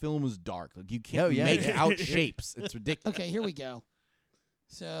literally the film was dark. Like you can't Oh, yeah. make out shapes. It's ridiculous. Okay, here we go.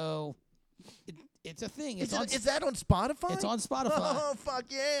 So, it's a thing. It's on. Is that on Spotify? It's on Spotify. Oh, fuck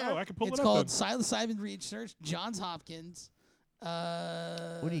yeah. Oh, I can pull It's it up. called then. Silent Simon Research, Johns Hopkins.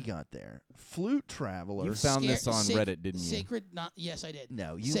 What do you got there? Flute Traveler. You found this on Reddit, didn't you? Sacred, yes, I did.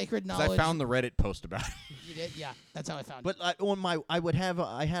 No, you. Sacred 'Cause knowledge. I found the Reddit post about it. You did, yeah. That's how I found But it.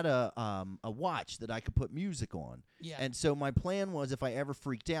 I had a watch that I could put music on. Yeah. And so my plan was, if I ever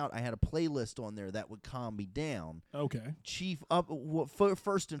freaked out, I had a playlist on there that would calm me down. Okay.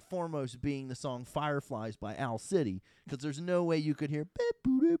 First and foremost being the song "Fireflies" by Owl City, because there's no way you could hear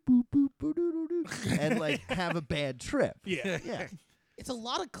and like have a bad trip. Yeah. Yeah, It's a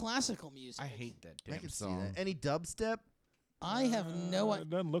lot of classical music. I hate that I damn can see song. that. Any dubstep? I have no idea. It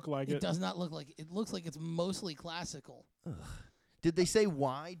doesn't look like It it. does not look like it. Looks like it's mostly classical. Did they say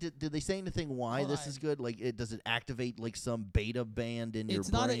why? Did they say anything why Hold this on. is good? Like, does it activate like some beta band in your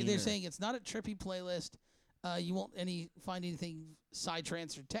It's not. brain? They're or- saying it's not a trippy playlist. You won't find anything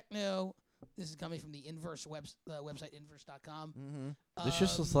psytrance or techno. This is coming from the Inverse website, inverse.com. Mhm. This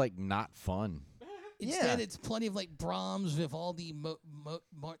just looks like not fun. Instead, Yeah. it's plenty of like Brahms, Vivaldi,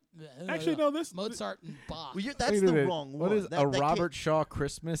 Actually, no. This Mozart, and Bach. Well, that's Wait a the minute. wrong What one. is That a can't- Robert Shaw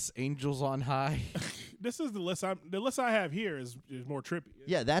Christmas? Angels on High. this is the list. The list I have here is more trippy.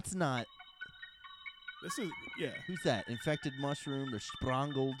 Yeah, that's not. This is Who's that? Infected Mushroom. They're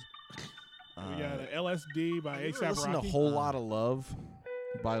Sprangled. We got LSD by You ever ASAP listen to Rocky. A Whole Lot of Love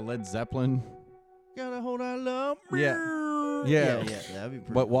by Led Zeppelin. Gotta hold our love. Yeah. Yeah, that'd be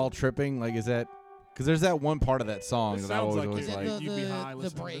pretty. But while tripping, like, is that? Because there's that one part of that song This that I sounds always like always it. like. You'd be high the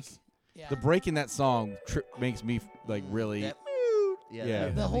listening to break. this. Yeah. The break in that song makes me like really. That- yeah, Yeah.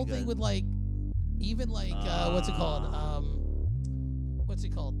 that'd The be whole good. thing with like, even like what's it called? What's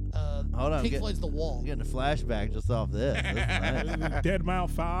it called? Hold on, Pink get- Floyd's The Wall. I'm getting a flashback just off this. This is nice. Dead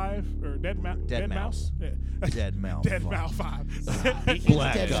Mouse 5 or Dead Mouse. Dead Mouse. Yeah. Dead Mouse. Dead Fuck. Mouse 5.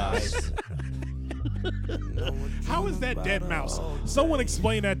 Black Dead guys. How is that Dead Mouse? Someone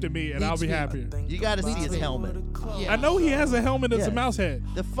explain that to me, and Lead I'll be speed. happier. You got to see his Speed. helmet. Yeah. I know he has a helmet as Yeah. a mouse head.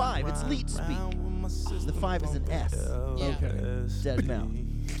 The 5, it's lead speak. The 5 is an S. Yeah. Dead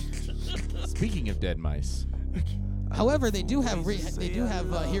Mouse. Speaking of dead mice, However, they do have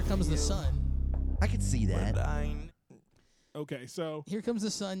Here Comes the Sun. I could see that. Okay, so Here Comes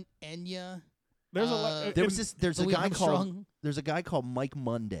the Sun. Enya. there's a lot. There's a Louis guy called Armstrong. Mike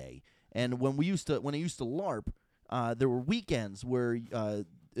Monday, and when I used to LARP, there were weekends where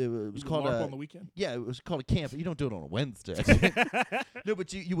it was called LARP on the weekend. Yeah, it was called a camp. You don't do it on a Wednesday. No,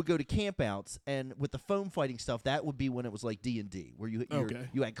 but you would go to campouts, and with the foam fighting stuff, that would be when it was like D&D, where you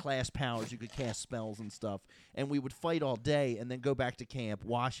had class powers, you could cast spells and stuff, and we would fight all day, and then go back to camp,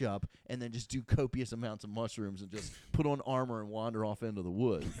 wash up, and then just do copious amounts of mushrooms and just put on armor and wander off into the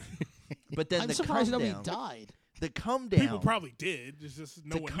woods. But then I'm the surprised come nobody down, died. the come down. People probably did. It's just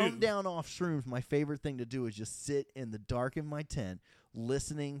no to one come knew. down off shrooms, my favorite thing to do is just sit in the dark in my tent,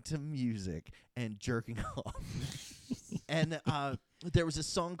 listening to music and jerking off. And there was a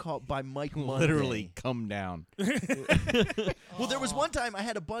song called by Mike Monday. literally come down. Well, there was one time I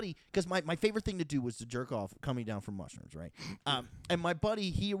had a buddy, because my favorite thing to do was to jerk off coming down from mushrooms, right? And my buddy,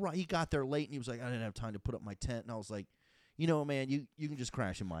 he got there late, and he was like, I didn't have time to put up my tent. And I was like, you know, man, you can just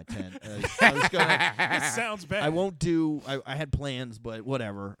crash in my tent. I was gonna, This sounds bad. I won't do. I had plans, but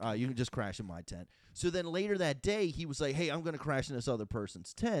whatever. You can just crash in my tent. So then later that day, he was like, "Hey, I'm gonna crash in this other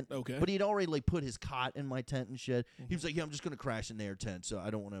person's tent." Okay. But he'd already like put his cot in my tent and shit. He was like, "Yeah, I'm just gonna crash in their tent, so I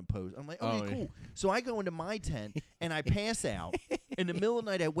don't want to impose." I'm like, "Okay, Oh, yeah. cool." So I go into my tent and I pass out. In the middle of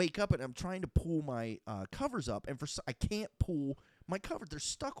the night, I wake up and I'm trying to pull my covers up, and I can't pull my covers. They're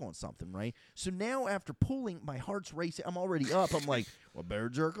stuck on something, right? So now after pulling, my heart's racing. I'm already up. I'm like, well, better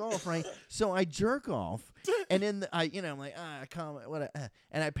jerk off, right? So I jerk off, and then I'm like,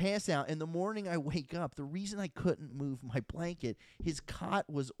 and I pass out. In the morning, I wake up. The reason I couldn't move my blanket, his cot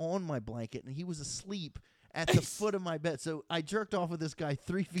was on my blanket, and he was asleep at the foot of my bed. So I jerked off with this guy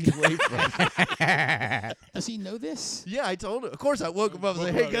 3 feet away from me. Does he know this? Yeah, I told him. Of course, I woke him up and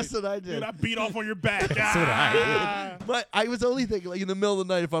was like, hey, guess what I did? Dude, I beat off on your back. what I But I was only thinking, like, in the middle of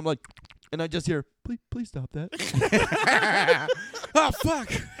the night, if I'm like, and I just hear, please stop that. Oh fuck!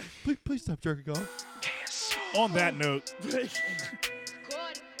 Please stop jerking off. On that note,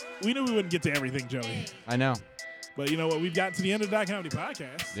 we knew we wouldn't get to everything, Joey. I know. But you know what? We've gotten to the end of the Comedy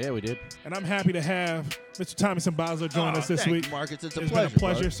Podcast. Yeah, we did. And I'm happy to have Mr. Tommy Sinbazo join us this Thank week. you, Marcus. It's It's a pleasure. been a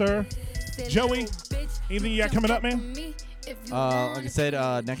pleasure, sir. Joey, anything you got coming up, man? Like I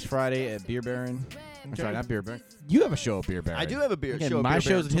said, next Friday at Beer Baron. I'm sorry, not Beer Baron. You have a show at Beer Baron. I do have a beer Again, show. at my Beer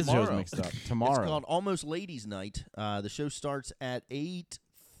shows Baron and his shows tomorrow. mixed up. Tomorrow. It's called Almost Ladies Night. The show starts at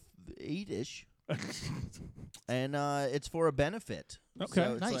 8-ish. And it's for a benefit. Okay.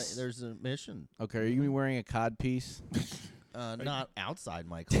 So it's Nice. like there's a mission. Okay, are you gonna be wearing a cod piece? Not outside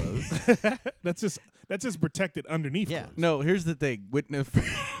my clothes. That's That's just protected underneath. Yeah. clothes. No, here's the thing.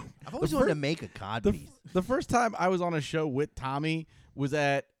 I've always wanted to make a cod piece. The first time I was on a show with Tommy was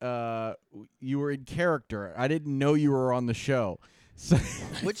at you were in character. I didn't know you were on the show. So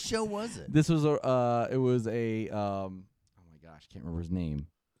Which show was it? this was it was a oh my gosh, can't remember his name.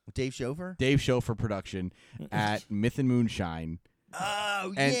 Dave Schofer? Dave Schofer production at Myth and Moonshine.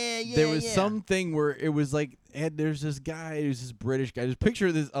 Oh, And yeah. there was something where it was like, there's this guy who's this British guy. Just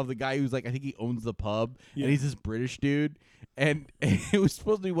picture this of the guy who's like, I think he owns the pub, Yeah. and he's this British dude. And it was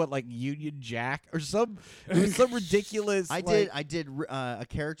supposed to be what, like Union Jack or some. It was some ridiculous. I did a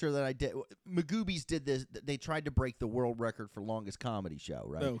character that I did. Magoobies did this. They tried to break the world record for longest comedy show,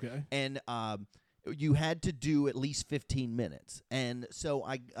 right? Okay. And you had to do at least 15 minutes. And so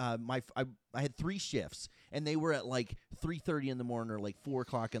I had 3 shifts, and they were at like 3:30 in the morning or like 4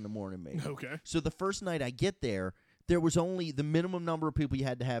 o'clock in the morning, maybe. Okay. So the first night I get there was only the minimum number of people you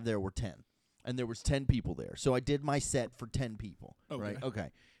had to have there were 10. And there was 10 people there. So I did my set for 10 people. Okay. Right? Okay.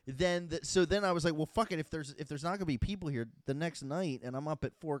 Then then I was like, well, fuck it. If there's not gonna be people here the next night, and I'm up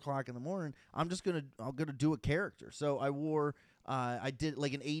at 4 o'clock in the morning, I'm gonna do a character. So I wore I did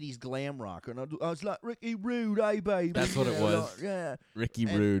like an 80s glam rock, and I was like Ricky Rude, hey baby. That's what it was. Yeah. Ricky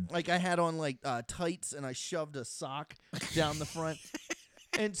And, Rude. like I had on like tights, and I shoved a sock down the front.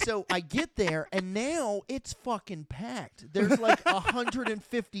 And so I get there, and now it's fucking packed. There's like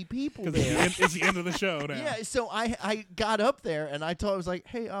 150 people there. It's the end of the show now. Yeah, so I got up there, and I was like,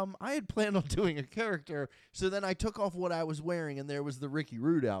 hey, I had planned on doing a character. So then I took off what I was wearing, and there was the Ricky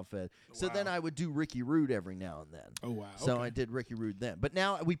Rude outfit. So then I would do Ricky Rude every now and then. Oh, wow. So Okay. I did Ricky Rude then. But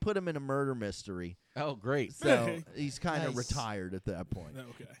now we put him in a murder mystery. Oh, great. So he's kind of Nice. retired at that point.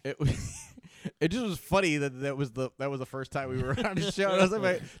 Okay. It was. It just was funny that was the first time we were on the show. And I was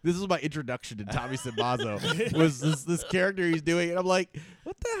like, this is my introduction to Tommy Sinbazo. Was this character he's doing, and I'm like,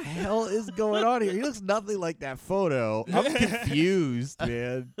 what the hell is going on here? He looks nothing like that photo. I'm confused,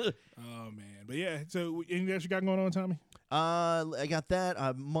 man. Oh man, but yeah. So anything else you got going on, Tommy? I got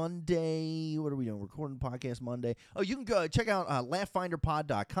that Monday. What are we doing? Recording podcast Monday. Oh, you can go check out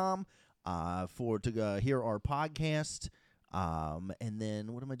laughfinderpod.com to hear our podcast. And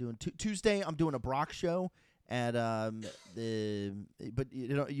then what am I doing? Tuesday, I'm doing a Brock show at but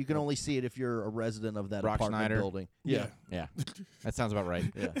you can only see it if you're a resident of that Brock apartment Schneider. building. Yeah. Yeah, that sounds about right.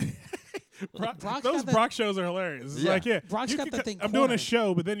 Yeah. Brock's Those got the- Brock shows are hilarious. It's Yeah. like, yeah, Brock's you got can the thing I'm doing a cornered.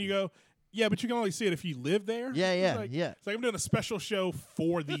 show, but then you go, yeah, but you can only see it if you live there. Yeah, It's yeah, like, yeah. It's like I'm doing a special show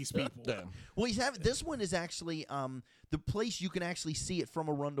for these people. Well, this one is actually the place you can actually see it from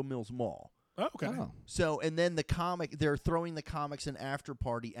Arundel Mills Mall. Oh, okay. Oh. So, and then they're throwing the comics and after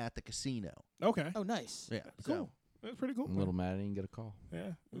party at the casino. Okay. Oh, nice. Yeah, Cool. That's pretty cool. I'm a little mad I didn't get a call.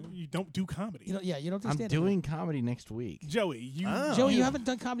 Yeah. You don't do comedy. You don't do I'm stand-up. doing comedy next week. Joey, you. Oh. Joey, you haven't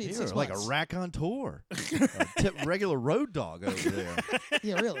done comedy in You're 6 like months. a raconteur, regular road dog over there.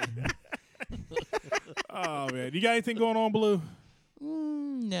 Yeah, really. Oh man, you got anything going on, Blue?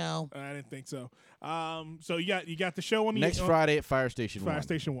 No. I didn't think so. So you got the show on the Next Friday at Fire Station Fire 1.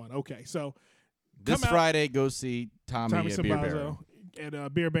 Station 1. Okay, so This come out- Friday, go see Tommy at Beer Baron. Sinbazo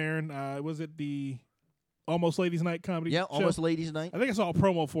at Beer Baron. Was it the Almost Ladies Night comedy? Yeah, show? almost ladies' night. I think I saw a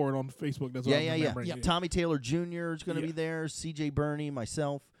promo for it on Facebook. That's what I'm remembering. Yeah. Tommy Taylor Jr. is going to be there. C.J. Burney,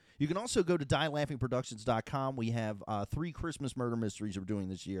 myself. You can also go to dielaughingproductions.com. We have 3 Christmas murder mysteries we're doing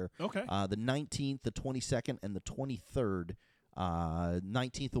this year. Okay. The 19th, the 22nd, and the 23rd.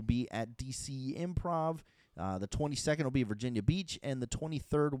 19th will be at DC Improv. The 22nd will be at Virginia Beach, and the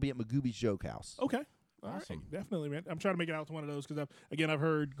 23rd will be at Magooby's Joke House. Okay. All Awesome. right. Definitely, man. I'm trying to make it out to one of those because I've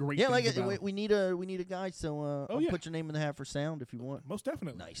heard great Yeah, things like about it. we need a guy, so I'll yeah. put your name in the hat for sound if you want. Most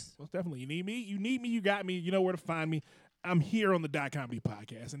definitely. Nice. Most definitely. You need me. You got me. You know where to find me. I'm here on the Comedy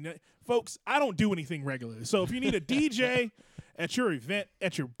Podcast. And folks, I don't do anything regularly. So if you need a DJ at your event,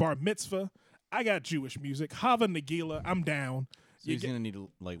 at your bar mitzvah, I got Jewish music. Hava Nagila, I'm down. So he's going to need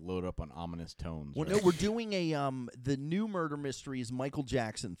to load up on ominous tones. Well, right? no, we're doing the new murder mystery is Michael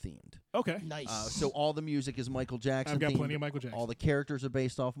Jackson themed. Okay. Nice. So all the music is Michael Jackson. I've got themed. plenty of Michael Jackson. All the characters are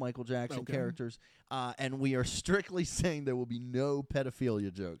based off Michael Jackson Okay. characters, and we are strictly saying there will be no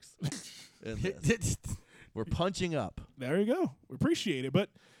pedophilia jokes. in this. We're punching up. There you go. We appreciate it. But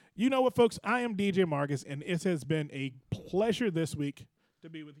you know what, folks? I am DJMarcus, and it has been a pleasure this week to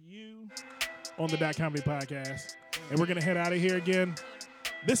be with you on the Comedy Podcast. And we're going to head out of here again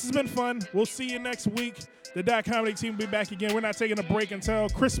This has been fun. We'll see you next week. The Dot Comedy team will be back again. We're not taking a break until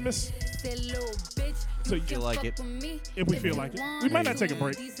Christmas. So you feel like it. If we feel like it. We might not take a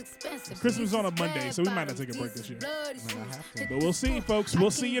break. Christmas is on a Monday, so we might not take a break this year. But we'll see, folks.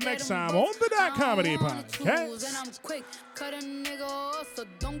 We'll see you next time on the Dot Comedy Podcast. Cut a nigga off, so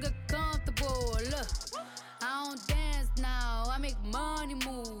don't get comfortable. Look, I don't dance now, I make money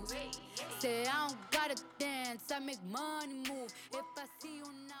move. Say I don't gotta dance, I make money move. If I see you